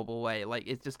of horrible way. Like,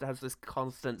 it just has this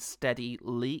constant, steady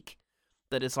leak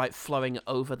that is, like, flowing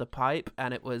over the pipe,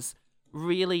 and it was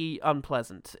really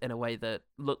unpleasant in a way that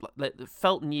looked like it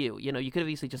felt new. You could have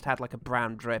easily just had, like, a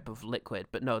brown drip of liquid,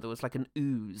 but no, there was, like, an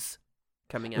ooze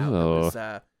coming out. That was,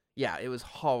 it was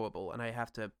horrible, and I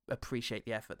have to appreciate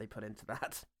the effort they put into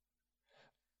that.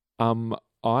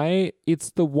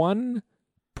 It's the one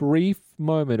brief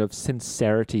moment of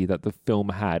sincerity that the film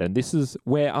had, and this is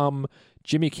where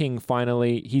Jimmy King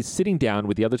finally, he's sitting down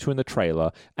with the other two in the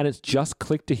trailer, and it's just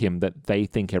clicked to him that they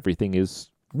think everything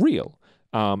is real,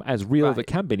 as real as it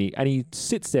can be, and he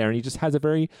sits there and he just has a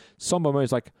very somber moment.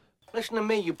 He's like, "Listen to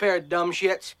me, you pair of dumb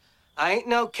shits. I ain't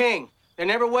no king. There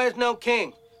never was no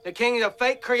king. The king is a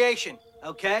fake creation,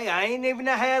 okay? I ain't even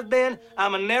a has-been.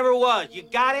 I'm a never was. You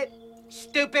got it?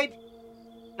 Stupid?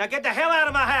 Now get the hell out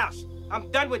of my house. I'm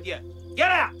done with you.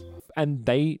 Get out!" And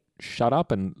they shut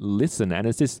up and listen, and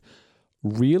it's this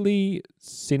really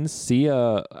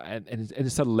sincere, and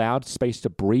it's a loud space to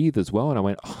breathe as well. And I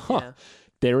went,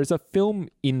 there is a film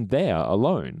in there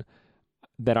alone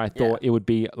that I thought it would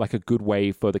be like a good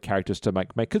way for the characters to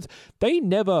make, because they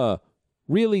never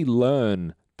really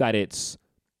learn that it's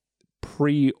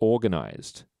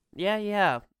pre-organized.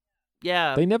 Yeah.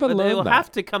 They never learn that. They'll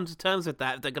have to come to terms with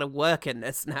that if they're going to work in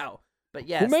this now. But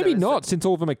yes, well, maybe not, since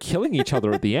all of them are killing each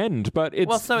other at the end. But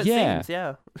it's so it seems,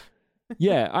 yeah.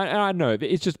 I know.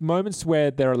 It's just moments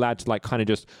where they're allowed to like kind of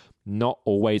just not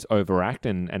always overact,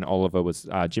 and Oliver was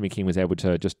Jimmy King was able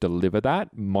to just deliver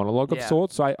that monologue of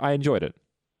sorts. So I enjoyed it.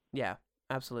 Yeah,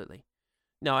 absolutely.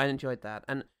 No, I enjoyed that.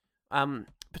 And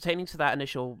pertaining to that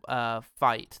initial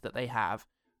fight that they have,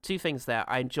 two things there.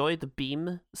 I enjoyed the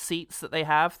beam seats that they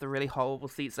have, the really horrible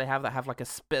seats they have that have like a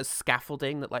bit of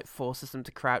scaffolding that like forces them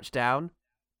to crouch down.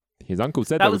 His uncle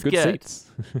said that was good seats.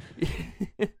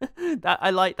 I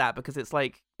like that because it's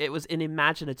like it was an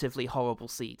imaginatively horrible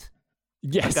seat.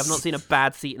 Yes. Like, I've not seen a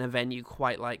bad seat in a venue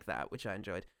quite like that, which I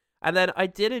enjoyed. And then I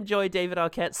did enjoy David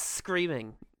Arquette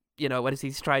screaming, when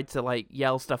he's tried to like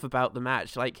yell stuff about the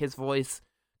match. Like his voice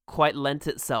quite lent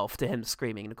itself to him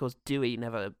screaming. And of course, Dewey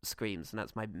never screams, and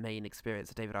that's my main experience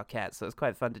of David Arquette. So it's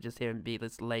quite fun to just hear him be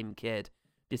this lame kid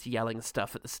just yelling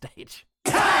stuff at the stage.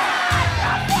 What's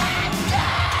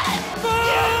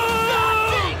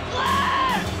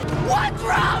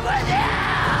wrong with you?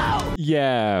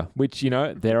 Yeah, which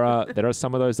there are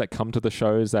some of those that come to the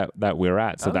shows that we're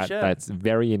at, so that's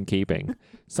very in keeping.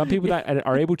 Some people that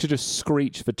are able to just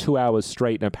screech for 2 hours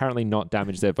straight and apparently not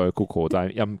damage their vocal cords.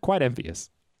 I'm quite envious.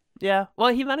 Yeah, well,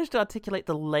 he managed to articulate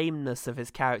the lameness of his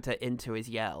character into his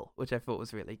yell, which I thought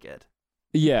was really good.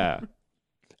 Yeah.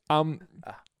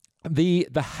 The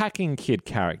hacking kid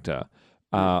character,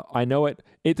 I know it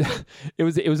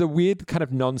was a weird kind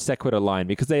of non sequitur line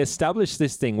because they established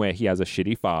this thing where he has a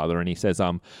shitty father and he says,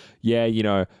 I'm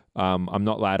not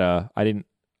allowed I didn't.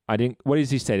 What does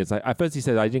he say? It's like at first he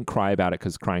says I didn't cry about it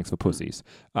because crying's for pussies.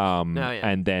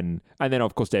 And then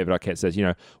of course David Arquette says,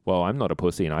 well, I'm not a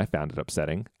pussy and I found it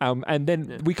upsetting. And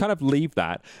then we kind of leave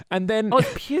that. And then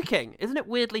it's puking, isn't it?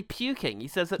 Weirdly puking. He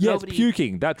says that nobody. It's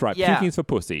puking. That's right. Yeah. Puking's for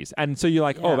pussies. And so you're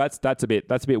like, that's a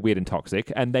bit weird and toxic.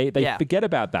 And they forget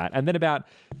about that. And then about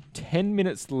 10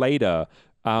 minutes later.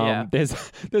 There's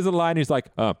a line who's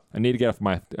like, I need to get off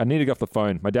the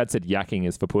phone. My dad said yakking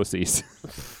is for pussies.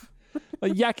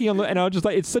 Like yakking on and I was just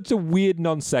like, it's such a weird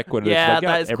non sequitur. Yeah, like,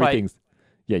 that is everything's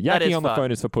quite... yakking on the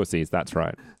phone is for pussies. That's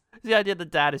right. The idea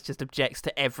that dad is just objects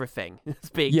to everything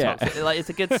as being toxic. Like it's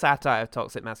a good satire of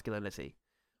toxic masculinity.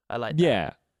 I like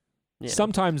that. Yeah.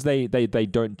 Sometimes they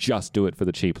don't just do it for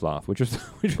the cheap laugh, which was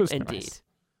indeed. Nice.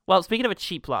 Well, speaking of a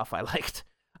cheap laugh, I liked.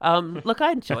 Look,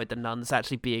 I enjoyed the nuns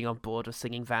actually being on board with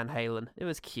singing Van Halen. It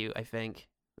was cute, I think,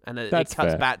 and it cuts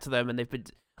fair. back to them, and they've been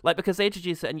like because they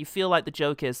introduce it, and you feel like the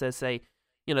joke is they say.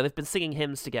 They've been singing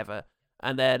hymns together,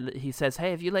 and then he says,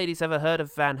 hey, have you ladies ever heard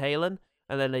of Van Halen?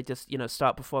 And then they just,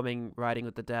 start performing Riding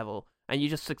with the Devil, and you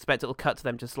just expect it'll cut to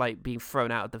them just, like, being thrown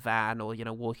out of the van or,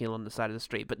 walking along the side of the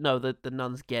street. But no, the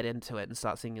nuns get into it and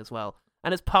start singing as well.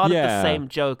 And it's part of the same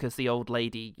joke as the old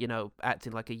lady,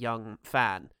 acting like a young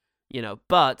fan,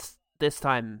 but this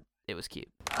time it was cute.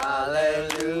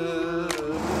 Hallelujah.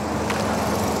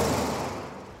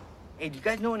 Hey, do you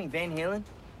guys know any Van Halen?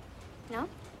 No.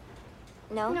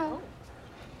 No. No.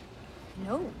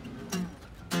 No.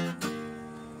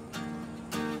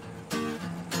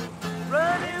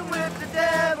 Running with the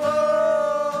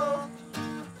devil.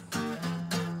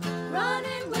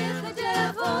 Running with the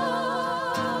devil.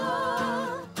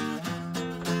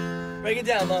 Break it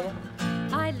down, Mama.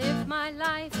 I live my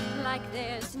life like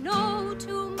there's no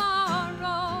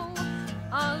tomorrow.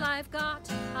 All I've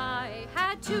got, I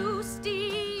had to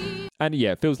steal. And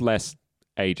it feels less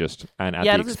ageist and at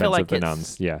the expense of the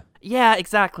nuns. Yeah,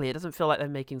 exactly. It doesn't feel like they're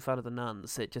making fun of the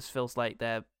nuns. It just feels like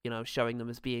they're, showing them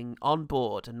as being on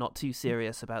board and not too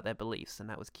serious about their beliefs, and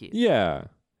that was cute. Yeah.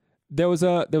 There was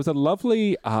a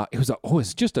lovely it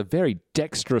was just a very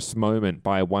dexterous moment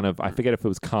by one of, I forget if it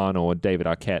was Khan or David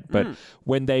Arquette, but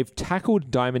when they've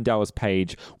tackled Diamond Dallas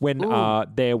Page, when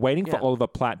they're waiting for Oliver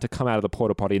Platt to come out of the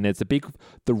porta potty, and there's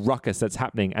the ruckus that's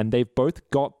happening, and they've both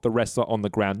got the wrestler on the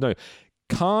ground. No,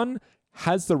 Khan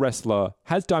has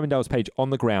Diamond Dallas Page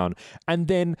on the ground, and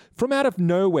then from out of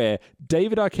nowhere,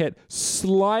 David Arquette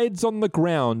slides on the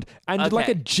ground, and like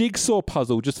a jigsaw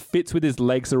puzzle just fits with his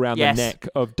legs around the neck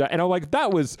of and I'm like,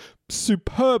 that was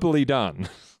superbly done.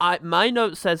 My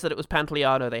note says that it was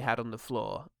Pantoliano they had on the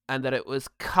floor, and that it was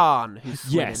Khan who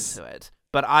slid into it.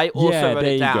 But I also wrote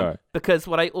it down because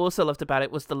what I also loved about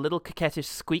it was the little coquettish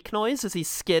squeak noise as he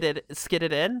skidded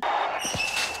in.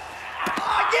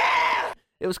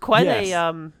 It was quite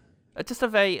just a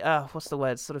very, what's the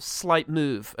word, sort of slight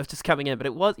move of just coming in. But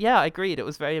it was, I agreed. It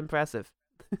was very impressive.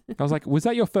 I was like, was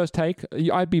that your first take?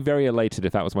 I'd be very elated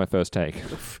if that was my first take.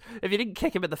 If you didn't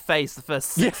kick him in the face the first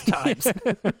 6 times.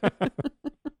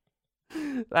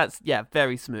 That's,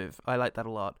 very smooth. I like that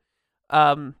a lot.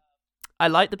 I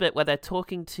like the bit where they're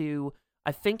talking to,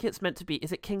 I think it's meant to be,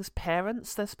 is it King's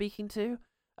parents they're speaking to?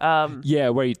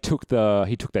 Where he took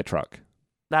their truck.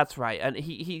 That's right, and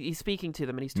he's speaking to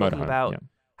them, and he's talking about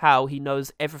how he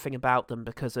knows everything about them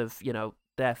because of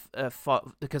their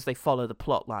because they follow the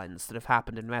plot lines that have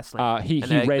happened in wrestling. He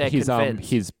read his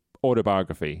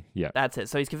autobiography. Yeah, that's it.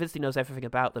 So he's convinced he knows everything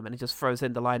about them, and he just throws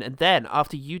in the line. And then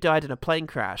after you died in a plane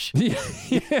crash, I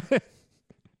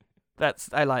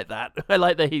like that. I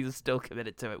like that he's still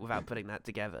committed to it without putting that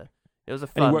together. It was a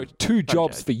fun. And he worked 2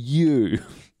 jobs joke. For you.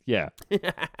 Yeah.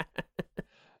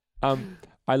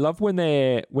 I love when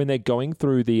they're going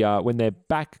through when they're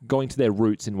back going to their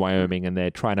roots in Wyoming, and they're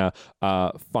trying to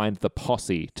find the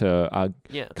posse to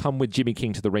come with Jimmy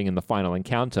King to the ring in the final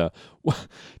encounter.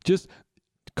 Just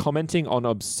commenting on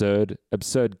absurd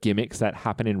gimmicks that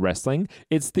happen in wrestling.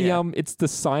 It's the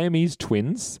Siamese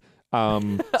twins.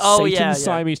 Satan's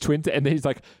Siamese twins, and then he's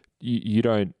like, you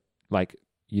don't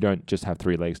just have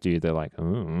 3 legs, do you? They're like,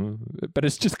 oh. But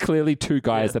it's just clearly 2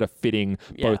 guys that are fitting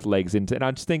both legs into. And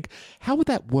I just think, how would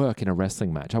that work in a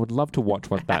wrestling match? I would love to watch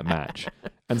that match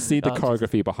and see the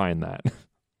choreography behind that.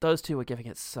 Those 2 were giving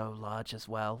it so large as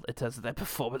well in terms of their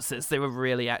performances. They were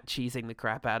really cheesing the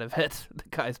crap out of it. The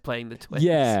guys playing the twins.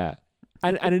 Yeah.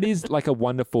 And it is like a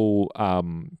wonderful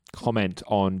comment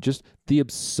on just the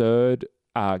absurd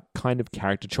kind of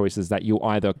character choices that you'll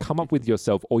either come up with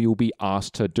yourself or you'll be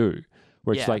asked to do.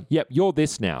 Where it's like, yep, you're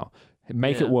this now.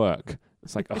 Make it work.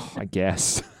 It's like, oh, I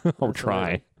guess. I'll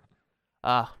try.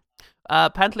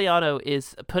 Pantoliano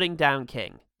is putting down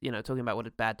King, talking about what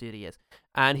a bad dude he is.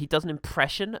 And he does an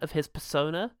impression of his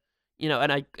persona,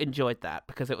 and I enjoyed that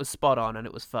because it was spot on and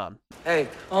it was fun. Hey,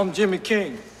 I'm Jimmy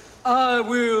King. I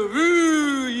will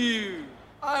rule you.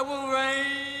 I will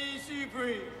reign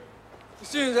supreme. As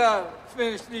soon as I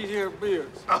finish these here beers.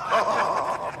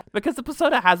 Because the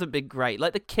persona hasn't been great.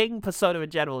 Like, the King persona in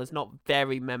general is not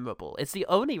very memorable. It's the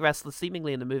only wrestler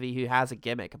seemingly in the movie who has a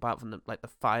gimmick, apart from the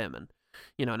fireman,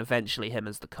 and eventually him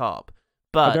as the cop.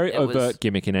 But a very overt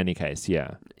gimmick in any case,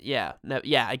 yeah. Yeah,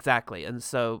 exactly. And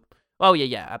so,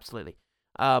 absolutely.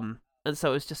 And so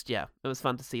it was just, it was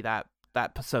fun to see that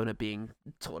persona being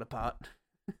torn apart.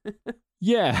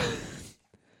 Yeah.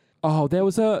 Oh, there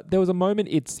was a moment.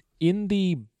 It's in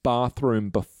the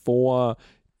bathroom before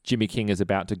Jimmy King is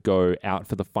about to go out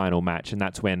for the final match, and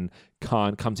that's when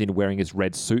Khan comes in wearing his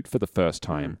red suit for the first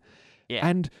time. Yeah.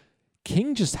 And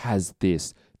King just has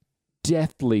this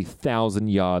deathly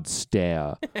 1,000-yard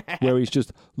stare where he's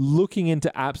just looking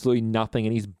into absolutely nothing,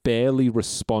 and he's barely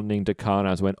responding to Khan.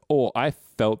 I went, I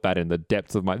felt that in the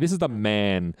depths of this is the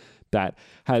man that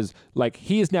has,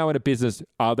 he is now in a business.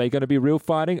 Are they going to be real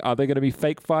fighting? Are they going to be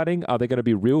fake fighting? Are they going to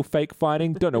be real fake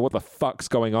fighting? Don't know what the fuck's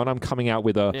going on. I'm coming out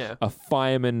with a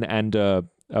fireman and a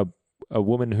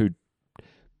woman who,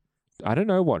 I don't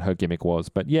know what her gimmick was,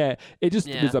 but it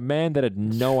was a man that had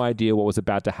no idea what was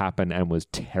about to happen and was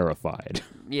terrified.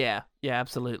 Yeah,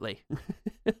 absolutely.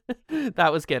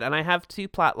 That was good. And I have two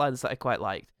plot lines that I quite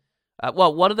liked.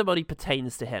 One of them only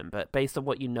pertains to him, but based on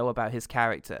what you know about his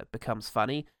character, becomes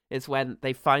funny, is when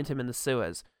they find him in the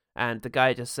sewers, and the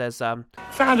guy just says,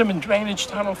 Found him in Drainage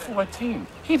Tunnel 14.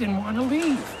 He didn't want to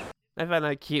leave. I found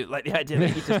that cute, the idea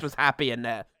that he just was happy in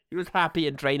there. He was happy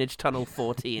in Drainage Tunnel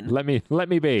 14. Let me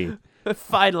be.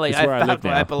 Finally, I found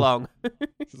where I belong.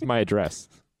 This is my address.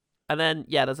 And then,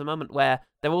 there's a moment where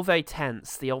they're all very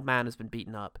tense. The old man has been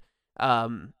beaten up,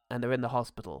 and they're in the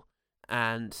hospital.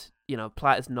 And,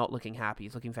 Platt is not looking happy.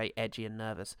 He's looking very edgy and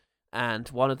nervous. And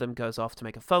one of them goes off to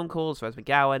make a phone call. It's Rose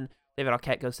McGowan. David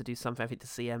Arquette goes to do something, I think, to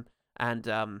see him. And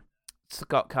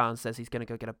Scott Kahn says he's going to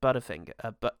go get a Butterfinger.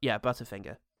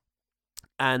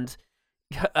 And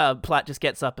Platt just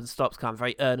gets up and stops Kahn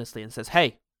very earnestly and says,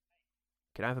 "Hey,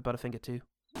 can I have a Butterfinger too?"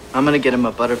 I'm going to get him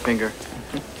a Butterfinger.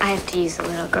 I have to use the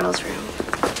little girl's room.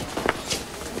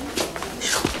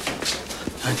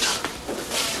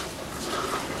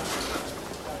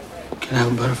 Can I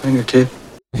have a Butterfinger too?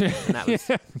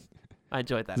 I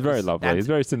enjoyed that. It's very lovely. It's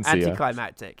very sincere.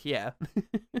 Anticlimactic, yeah.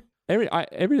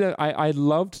 I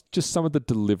loved just some of the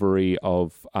delivery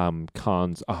of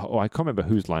Khan's. I can't remember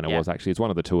whose line it was actually. It's one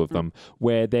of the two of them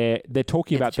where they're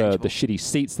talking about the shitty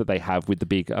seats that they have with the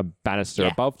big banister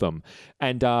above them,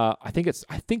 and I think it's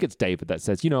David that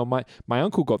says, my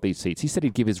uncle got these seats. He said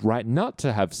he'd give his right nut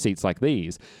to have seats like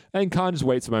these, and Khan just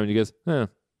waits a moment. And he goes,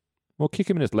 well, kick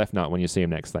him in his left nut when you see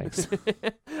him next. Thanks.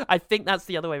 I think that's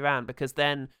the other way around, because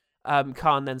then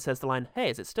Khan then says the line,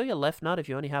 "Hey, is it still your left nut if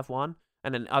you only have one?"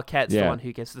 And then Arquette's the one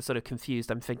who gives the sort of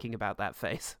confused, "I'm thinking about that"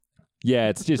 face. Yeah,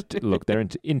 it's just, look, they're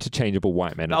interchangeable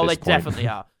white men at this point. Oh, they definitely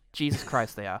are. Jesus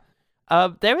Christ, they are.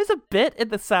 There is a bit in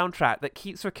the soundtrack that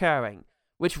keeps recurring,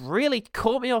 which really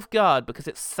caught me off guard because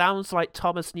it sounds like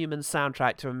Thomas Newman's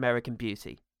soundtrack to American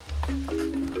Beauty.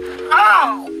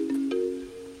 Ow!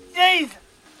 Jesus!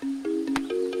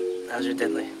 How's your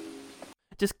diddly?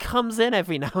 Just comes in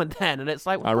every now and then, and it's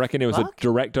like, I reckon it was a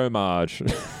direct homage.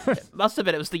 It must have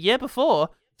been. It was the year before,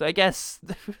 so I guess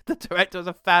the director was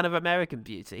a fan of American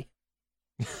Beauty.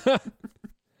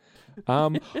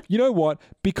 You know what?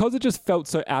 Because it just felt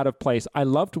so out of place, I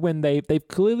loved when they've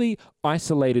clearly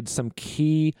isolated some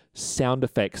key sound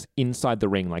effects inside the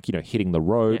ring, like, hitting the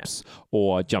ropes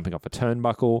or jumping off a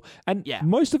turnbuckle. And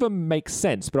most of them make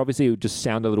sense, but obviously it would just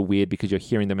sound a little weird because you're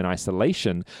hearing them in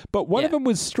isolation. But one of them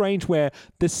was strange where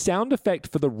the sound effect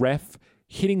for the ref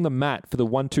hitting the mat for the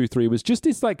 1, 2, 3 was just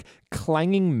this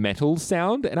clanging metal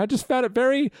sound. And I just found it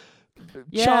very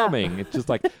charming. It's just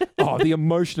the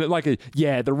emotion,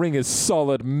 the ring is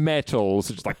solid metal,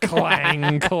 so just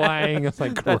clang, clang. It's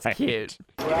great. That's cute.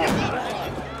 2,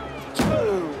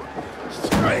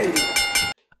 3.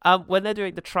 When they're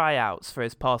doing the tryouts for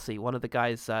his posse, one of the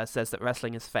guys says that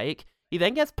wrestling is fake. He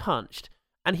then gets punched,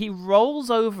 and he rolls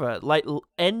over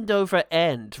end over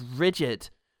end,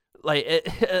 rigid,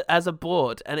 as a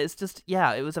board. And it's just,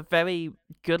 it was a very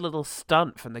good little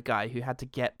stunt from the guy who had to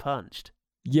get punched.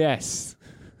 Yes.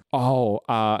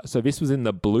 So this was in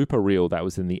the blooper reel that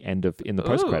was in the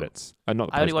post credits.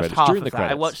 Not the I only post watched credits, half during of the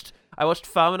that. credits. I watched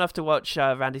far enough to watch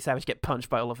Randy Savage get punched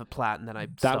by Oliver Platt, and then I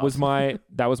stopped.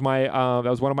 That was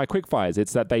one of my quick fires.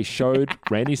 It's that they showed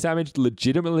Randy Savage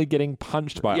legitimately getting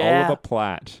punched by Oliver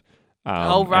Platt.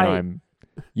 Right.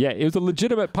 It was a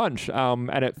legitimate punch,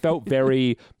 and it felt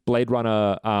very Blade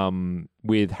Runner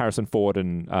with Harrison Ford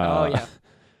and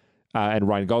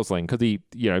Ryan Gosling, because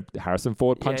Harrison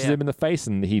Ford punches him in the face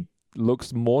and he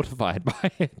looks mortified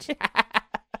by it.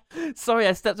 Sorry,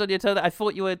 I stepped on your toe. I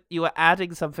thought you were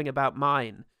adding something about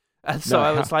mine, and so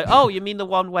I was like, "Oh, you mean the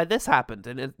one where this happened?"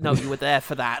 And no, you were there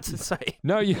for that. Sorry.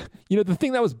 No, you know the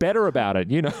thing that was better about it,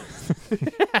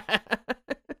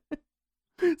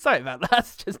 Sorry about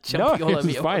that. Just jumping all over you. No,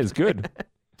 it's fine. It's good.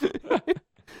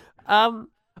 All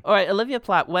right, Olivia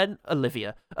Platt, when like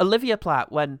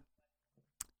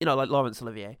Laurence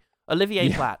Olivier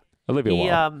Platt.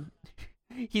 Olivia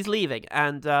he's leaving,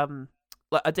 and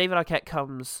David Arquette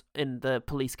comes in the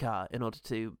police car in order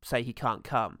to say he can't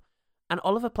come, and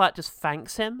Oliver Platt just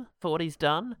thanks him for what he's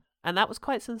done, and that was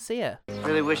quite sincere.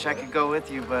 Really wish I could go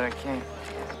with you, but I can't.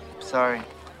 Sorry.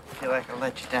 I feel like I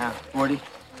let you down. Morty,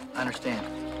 I understand.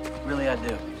 Really, I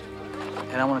do.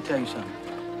 And I want to tell you something.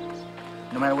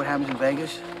 No matter what happens in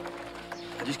Vegas,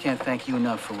 I just can't thank you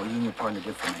enough for what you and your partner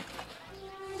did for me.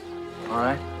 All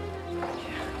right?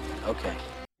 Yeah. Okay.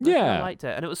 Yeah. I liked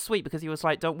it. And it was sweet because he was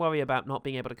like, don't worry about not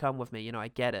being able to come with me. I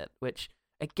get it. Which,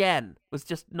 again, was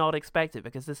just not expected,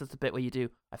 because this is the bit where you do,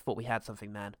 I thought we had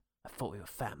something, man. I thought we were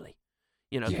family.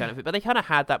 Kind of. But they kind of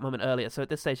had that moment earlier. So at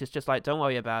this stage, it's just like, don't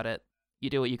worry about it. You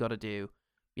do what you got to do.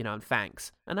 And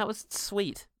thanks. And that was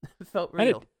sweet. It felt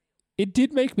real. It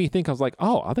did make me think, I was like,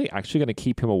 oh, are they actually going to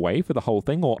keep him away for the whole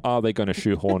thing, or are they going to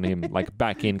shoehorn him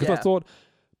back in? Because I thought,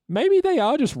 maybe they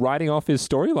are just writing off his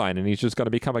storyline and he's just going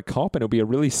to become a cop, and it'll be a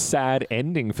really sad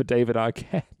ending for David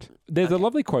Arquette. There's a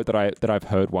lovely quote that I've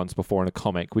heard once before in a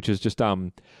comic, which is just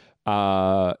with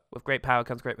great power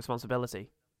comes great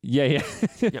responsibility. Yeah.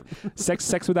 Yep.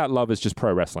 Sex without love is just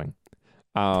pro wrestling.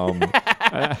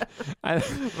 Right.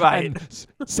 And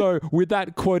so with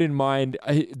that quote in mind,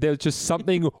 there's just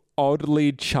something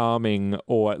oddly charming,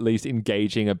 or at least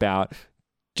engaging, about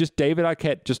just David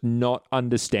Arquette just not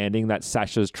understanding that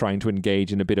Sasha's trying to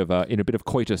engage in a bit of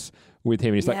coitus with him.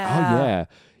 And he's like, oh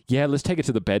yeah, let's take it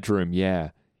to the bedroom.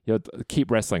 Yeah,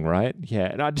 keep wrestling, right? Yeah,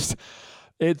 and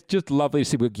it's just lovely to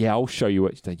see. Yeah, I'll show you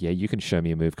it. Like, yeah, you can show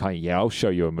me a move, can't you? Yeah, I'll show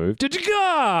you a move.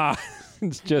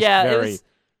 It's just very.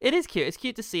 It is cute. It's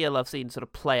cute to see a love scene sort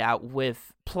of play out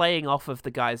with playing off of the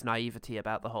guy's naivety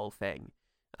about the whole thing.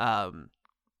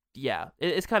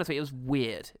 It's kind of sweet. It was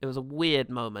weird. It was a weird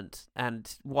moment,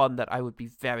 and one that I would be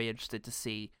very interested to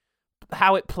see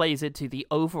how it plays into the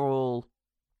overall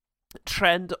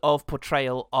trend of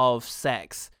portrayal of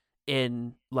sex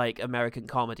in American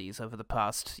comedies over the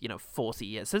past 40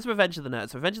 years since Revenge of the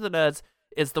Nerds. Revenge of the Nerds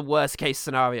is the worst case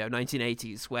scenario,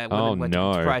 1980s, where women were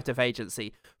deprived of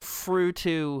agency, through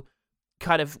to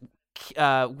kind of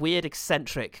weird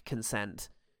eccentric consent,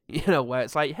 where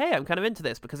it's like, hey, I'm kind of into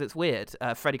this because it's weird,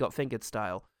 Freddy Got Fingered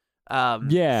style, through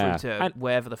to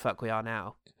wherever the fuck we are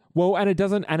now. Well, and it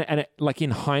doesn't, and it,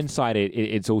 in hindsight,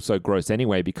 it's also gross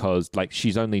anyway, because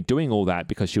she's only doing all that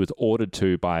because she was ordered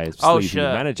to by a sleazy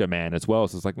manager man as well.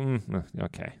 So it's like,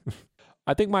 okay.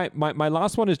 I think my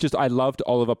last one is just, I loved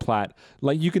Oliver Platt.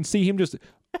 You can see him just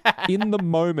in the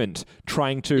moment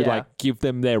trying to give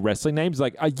them their wrestling names.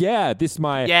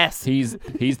 Yes. He's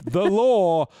the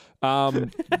Law,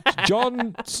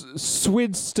 John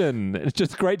Swinston. It's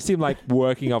just great to see him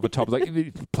working off the top.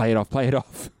 Play it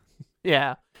off.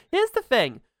 Yeah. Here's the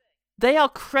thing. They are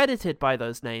credited by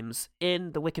those names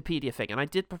in the Wikipedia thing, and I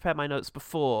did prepare my notes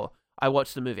before I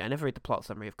watched the movie. I never read the plot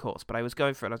summary, of course, but I was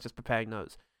going for it. I was just preparing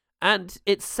notes. And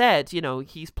it said,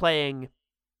 he's playing,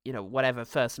 whatever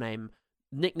first name,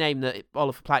 nickname that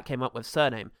Oliver Platt came up with,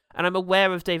 surname. And I'm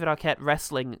aware of David Arquette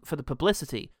wrestling for the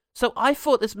publicity. So I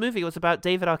thought this movie was about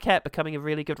David Arquette becoming a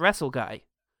really good wrestle guy.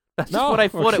 That's just what I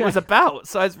thought it was about.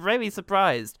 So I was really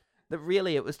surprised that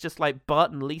really it was just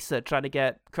Bart and Lisa trying to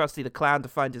get Krusty the Clown to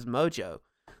find his mojo.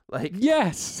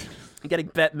 Yes! Getting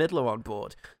Bette Midler on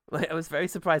board. I was very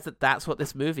surprised that that's what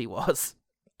this movie was.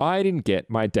 I didn't get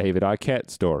my David Arquette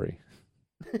story.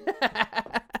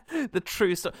 The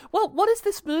true story. Well, what is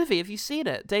this movie? Have you seen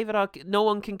it? No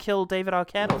One Can Kill David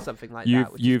Arquette or something like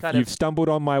that. You've stumbled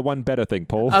on my one better thing,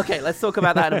 Paul. Okay, let's talk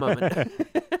about that in a moment.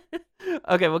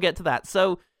 Okay, we'll get to that.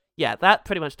 So, yeah, that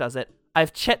pretty much does it.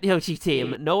 I've checked the OG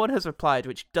team. No one has replied,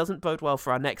 which doesn't bode well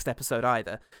for our next episode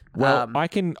either. Well, I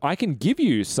can give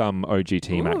you some OG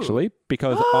team, actually,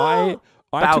 because I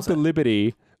took the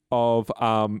liberty of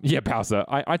Bowser.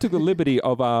 I took the liberty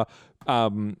of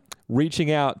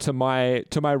reaching out to my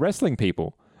wrestling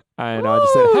people, and I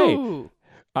just said, hey,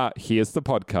 here's the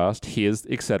podcast, here's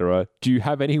etc. Do you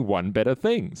have any one better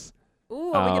things?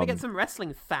 Ooh, are we gonna get some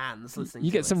wrestling fans listening?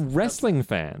 You to get some wrestling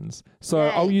fans. So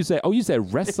Yay. I'll use their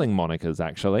wrestling monikers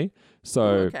actually. So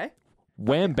okay.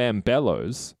 Wham Bam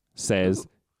Bellows says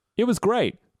it was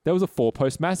great. There was a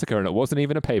 4-post massacre and it wasn't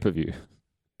even a pay-per-view.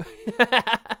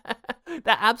 That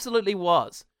absolutely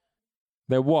was.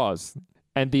 There was.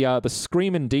 And the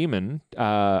Screamin' Demon,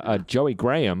 Joey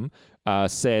Graham,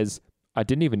 says, I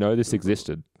didn't even know this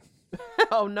existed.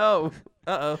 Oh no.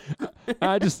 Uh-oh.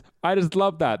 I just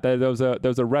love that. There was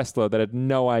a wrestler that had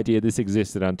no idea this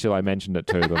existed until I mentioned it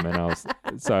to them, and I was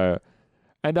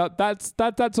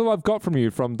that's all I've got from you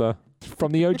from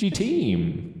the OG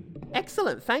team.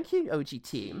 Excellent. Thank you, OG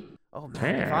team. Oh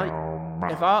man,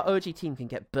 if our OG team can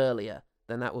get burlier,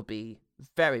 then that would be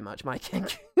very much my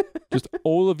kink. Just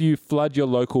all of you flood your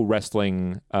local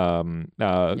wrestling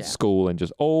school and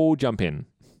just all jump in.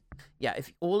 Yeah,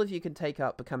 if all of you can take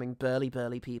up becoming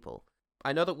burly people.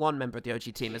 I know that one member of the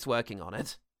OG team is working on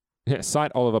it. Yeah,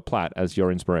 cite Oliver Platt as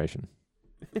your inspiration.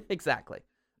 Exactly.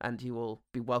 And you will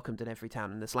be welcomed in every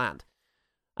town in this land.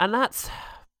 And that's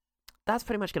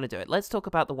pretty much going to do it. Let's talk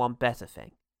about the one better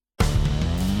thing.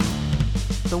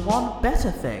 The one better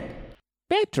thing.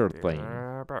 Better thing.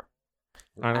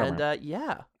 And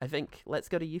I think let's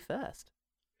go to you first.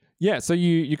 Yeah, so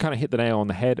you kind of hit the nail on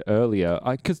the head earlier,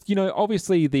 because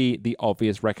obviously the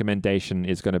obvious recommendation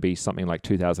is going to be something like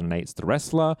 2008's The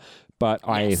Wrestler, but yes.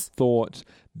 I thought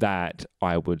that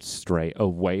I would stray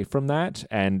away from that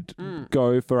and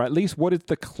go for at least what is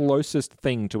the closest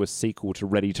thing to a sequel to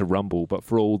Ready to Rumble, but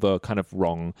for all the kind of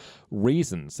wrong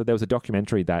reasons. So there was a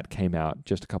documentary that came out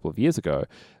just a couple of years ago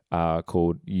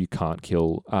called You Cannot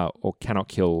Kill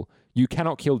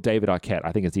David Arquette,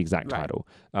 I think is the exact title.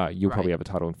 You'll probably have a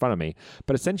title in front of me.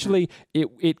 But essentially,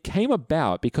 it came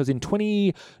about because in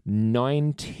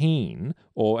 2019,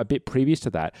 or a bit previous to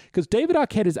that, because David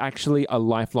Arquette is actually a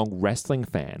lifelong wrestling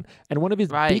fan. And one of his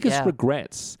biggest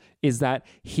regrets is that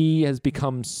he has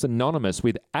become synonymous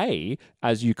with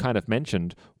as you kind of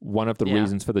mentioned, one of the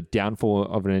reasons for the downfall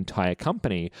of an entire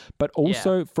company, but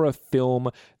also for a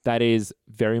film that is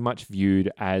very much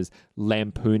viewed as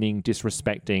lampooning,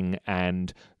 disrespecting,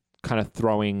 and kind of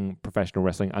throwing professional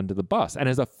wrestling under the bus. And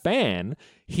as a fan,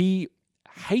 he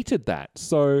hated that.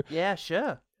 So yeah,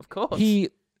 sure, of course.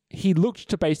 He looked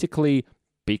to basically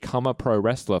become a pro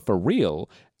wrestler for real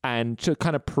and to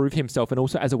kind of prove himself, and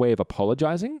also as a way of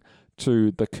apologizing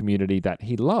to the community that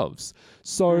he loves.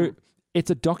 So it's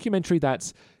a documentary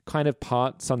that's kind of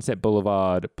part Sunset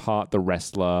Boulevard, part The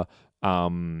Wrestler,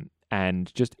 and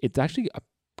just it's actually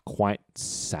quite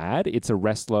sad. It's a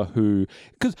wrestler who,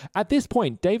 because at this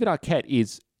point, David Arquette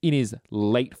is in his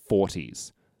late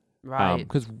 40s. Right.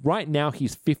 Because right now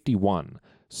he's 51.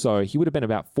 So he would have been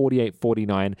about 48,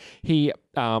 49. He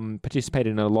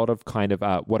participated in a lot of kind of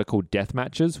what are called death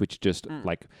matches, which just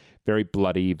like very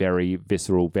bloody, very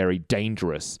visceral, very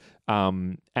dangerous.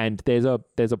 And there's a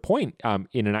point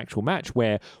in an actual match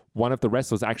where one of the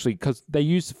wrestlers actually, because they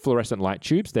use fluorescent light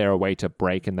tubes, they're a way to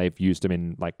break, and they've used them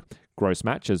in like gross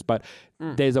matches. But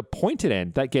there's a pointed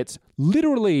end that gets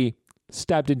literally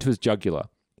stabbed into his jugular.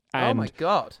 And oh my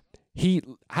God. He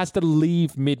has to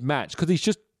leave mid-match because he's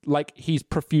just like, he's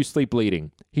profusely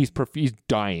bleeding. He's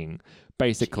dying,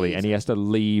 basically. Jesus. And he has to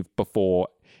leave before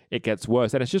it gets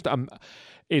worse. And it's just,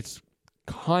 it's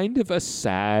kind of a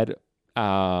sad,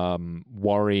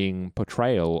 worrying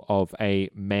portrayal of a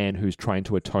man who's trying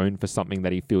to atone for something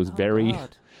that he feels very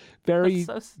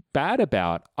bad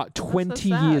about 20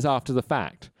 years after the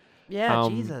fact. Yeah,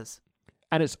 Jesus.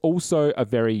 And it's also a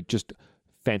very just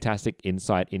fantastic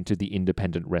insight into the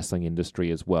independent wrestling industry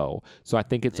as well. So I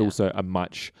think it's also a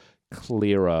much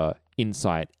clearer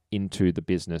insight into the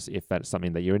business if that's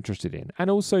something that you're interested in.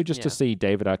 And also just to see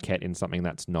David Arquette in something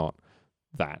that's not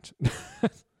that.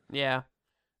 Yeah.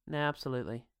 No,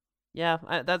 absolutely. Yeah,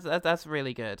 that's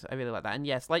really good. I really like that. And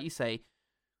yes, like you say,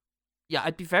 yeah,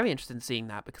 I'd be very interested in seeing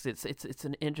that because it's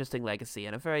an interesting legacy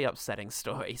and a very upsetting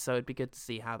story. So it'd be good to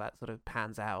see how that sort of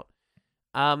pans out.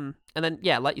 And then,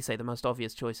 yeah, like you say, the most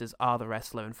obvious choices are The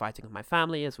Wrestler and Fighting With My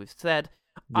Family, as we've said.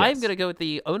 Yes. I'm going to go with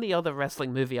the only other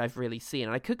wrestling movie I've really seen.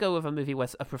 And I could go with a movie where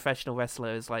a professional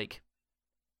wrestler is like,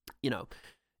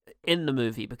 in the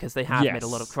movie, because they have made a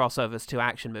lot of crossovers to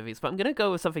action movies. But I'm going to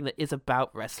go with something that is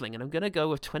about wrestling. And I'm going to go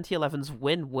with 2011's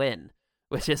Win-Win,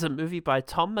 which is a movie by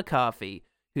Tom McCarthy,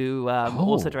 who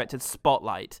also directed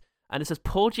Spotlight. And it says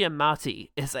Paul Giamatti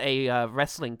is a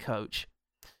wrestling coach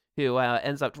who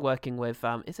ends up working with,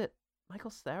 is it Michael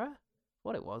Cera?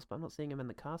 what it was, but I'm not seeing him in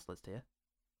the cast list here.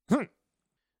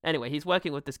 Anyway, he's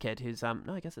working with this kid who's no,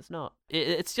 I guess it's not.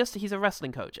 It's just he's a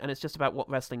wrestling coach, and it's just about what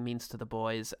wrestling means to the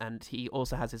boys. And he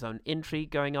also has his own intrigue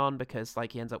going on because,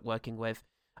 like, he ends up working with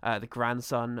the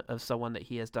grandson of someone that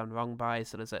he has done wrong by.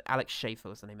 So there's Alex Schaefer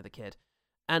was the name of the kid,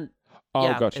 and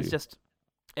it's just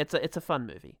it's a fun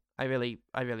movie. I really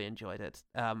enjoyed it.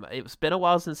 It's been a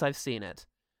while since I've seen it,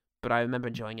 but I remember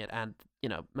enjoying it. And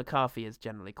McCarthy is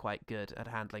generally quite good at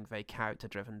handling very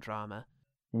character-driven drama.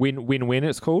 Win-win.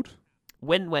 It's called.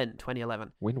 Win-win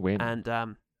 2011. Win-win.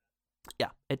 And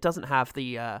it doesn't have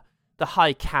the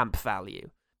high camp value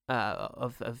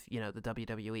of the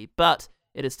WWE, but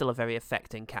it is still a very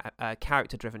affecting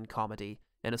character-driven comedy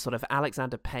in a sort of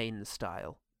Alexander Payne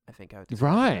style, I think I would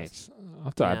describe it Right. as. I'll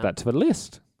have to add that to the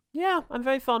list. Yeah, I'm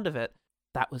very fond of it.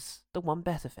 That was the one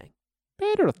better thing.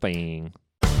 Better thing.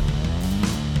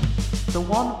 The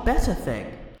one better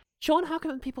thing. Sean, how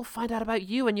can people find out about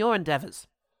you and your endeavors?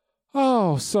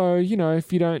 Oh, so,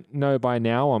 if you don't know by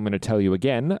now, I'm going to tell you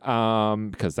again,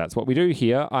 because that's what we do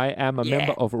here. I am a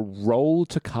member of Roll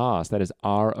to Cast. That is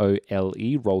ROLE,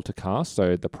 Roll to Cast.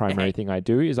 So the primary thing I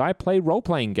do is I play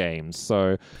role-playing games.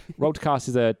 So Roll to Cast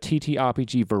is a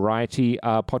TTRPG variety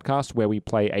podcast where we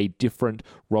play a different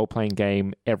role-playing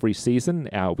game every season.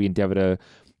 We endeavor to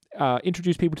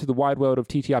introduce people to the wide world of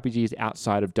TTRPGs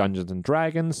outside of Dungeons and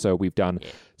Dragons. So we've done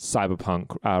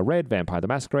Cyberpunk Red, Vampire the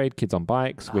Masquerade, Kids on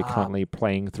Bikes. We're currently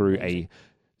playing through a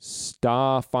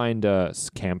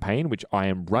Starfinder campaign, which I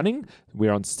am running.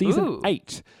 We're on season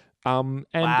 8. And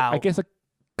I guess a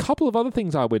couple of other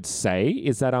things I would say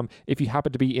is that if you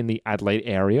happen to be in the Adelaide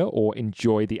area or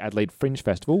enjoy the Adelaide Fringe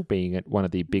Festival, being at one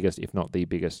of the biggest, if not the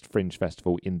biggest, fringe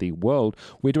festival in the world,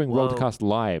 we're doing Roll to Cast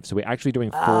Live. So we're actually doing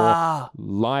 4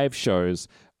 live shows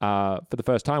for the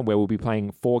first time, where we'll be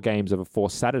playing 4 games over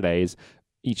 4 Saturdays,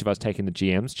 each of us taking the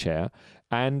GM's chair.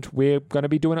 And we're going to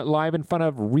be doing it live in front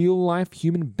of real-life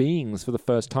human beings for the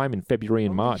first time in February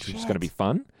and March, which is going to be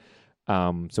fun.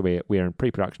 So we're in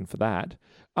pre-production for that.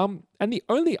 And the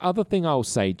only other thing I'll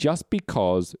say, just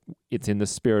because it's in the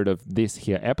spirit of this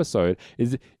here episode,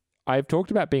 is I've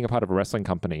talked about being a part of a wrestling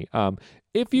company.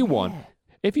 If you want,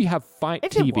 if you have Fight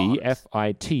TV,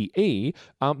 FITE,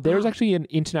 there is actually an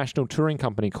international touring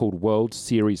company called World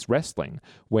Series Wrestling,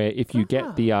 where if you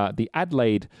get the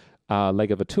Adelaide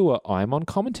leg of a tour, I'm on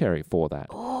commentary for that.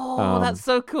 Oh, that's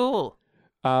so cool.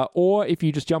 Or if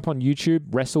you just jump on YouTube,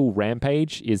 Wrestle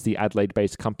Rampage is the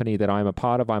Adelaide-based company that I'm a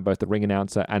part of. I'm both the ring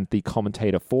announcer and the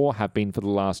commentator for, have been for the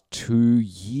last 2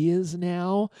 years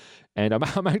now. And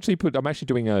I'm actually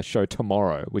doing a show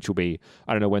tomorrow, which will be,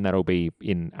 I don't know when that'll be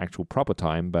in actual proper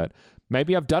time, but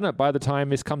maybe I've done it by the time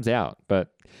this comes out.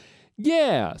 But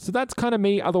yeah, so that's kind of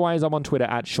me. Otherwise, I'm on Twitter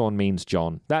at Sean Means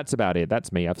John. That's about it.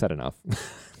 That's me. I've said enough.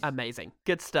 Amazing.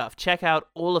 Good stuff. Check out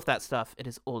all of that stuff. It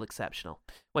is all exceptional.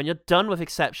 When you're done with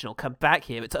exceptional, come back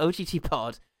here. It's OGT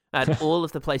Pod and all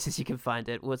of the places you can find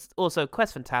it. Was also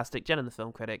Quest Fantastic, Jen and the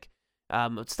Film Critic.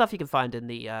 Stuff you can find in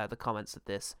the comments of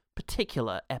this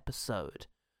particular episode.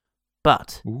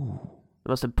 But the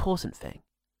most important thing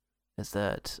is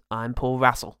that I'm Paul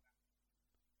Rassel.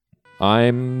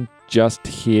 I'm just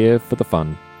here for the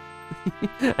fun.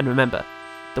 And remember,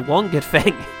 the one good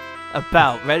thing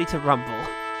about Ready to Rumble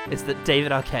is that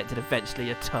David Arquette did eventually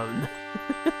atone.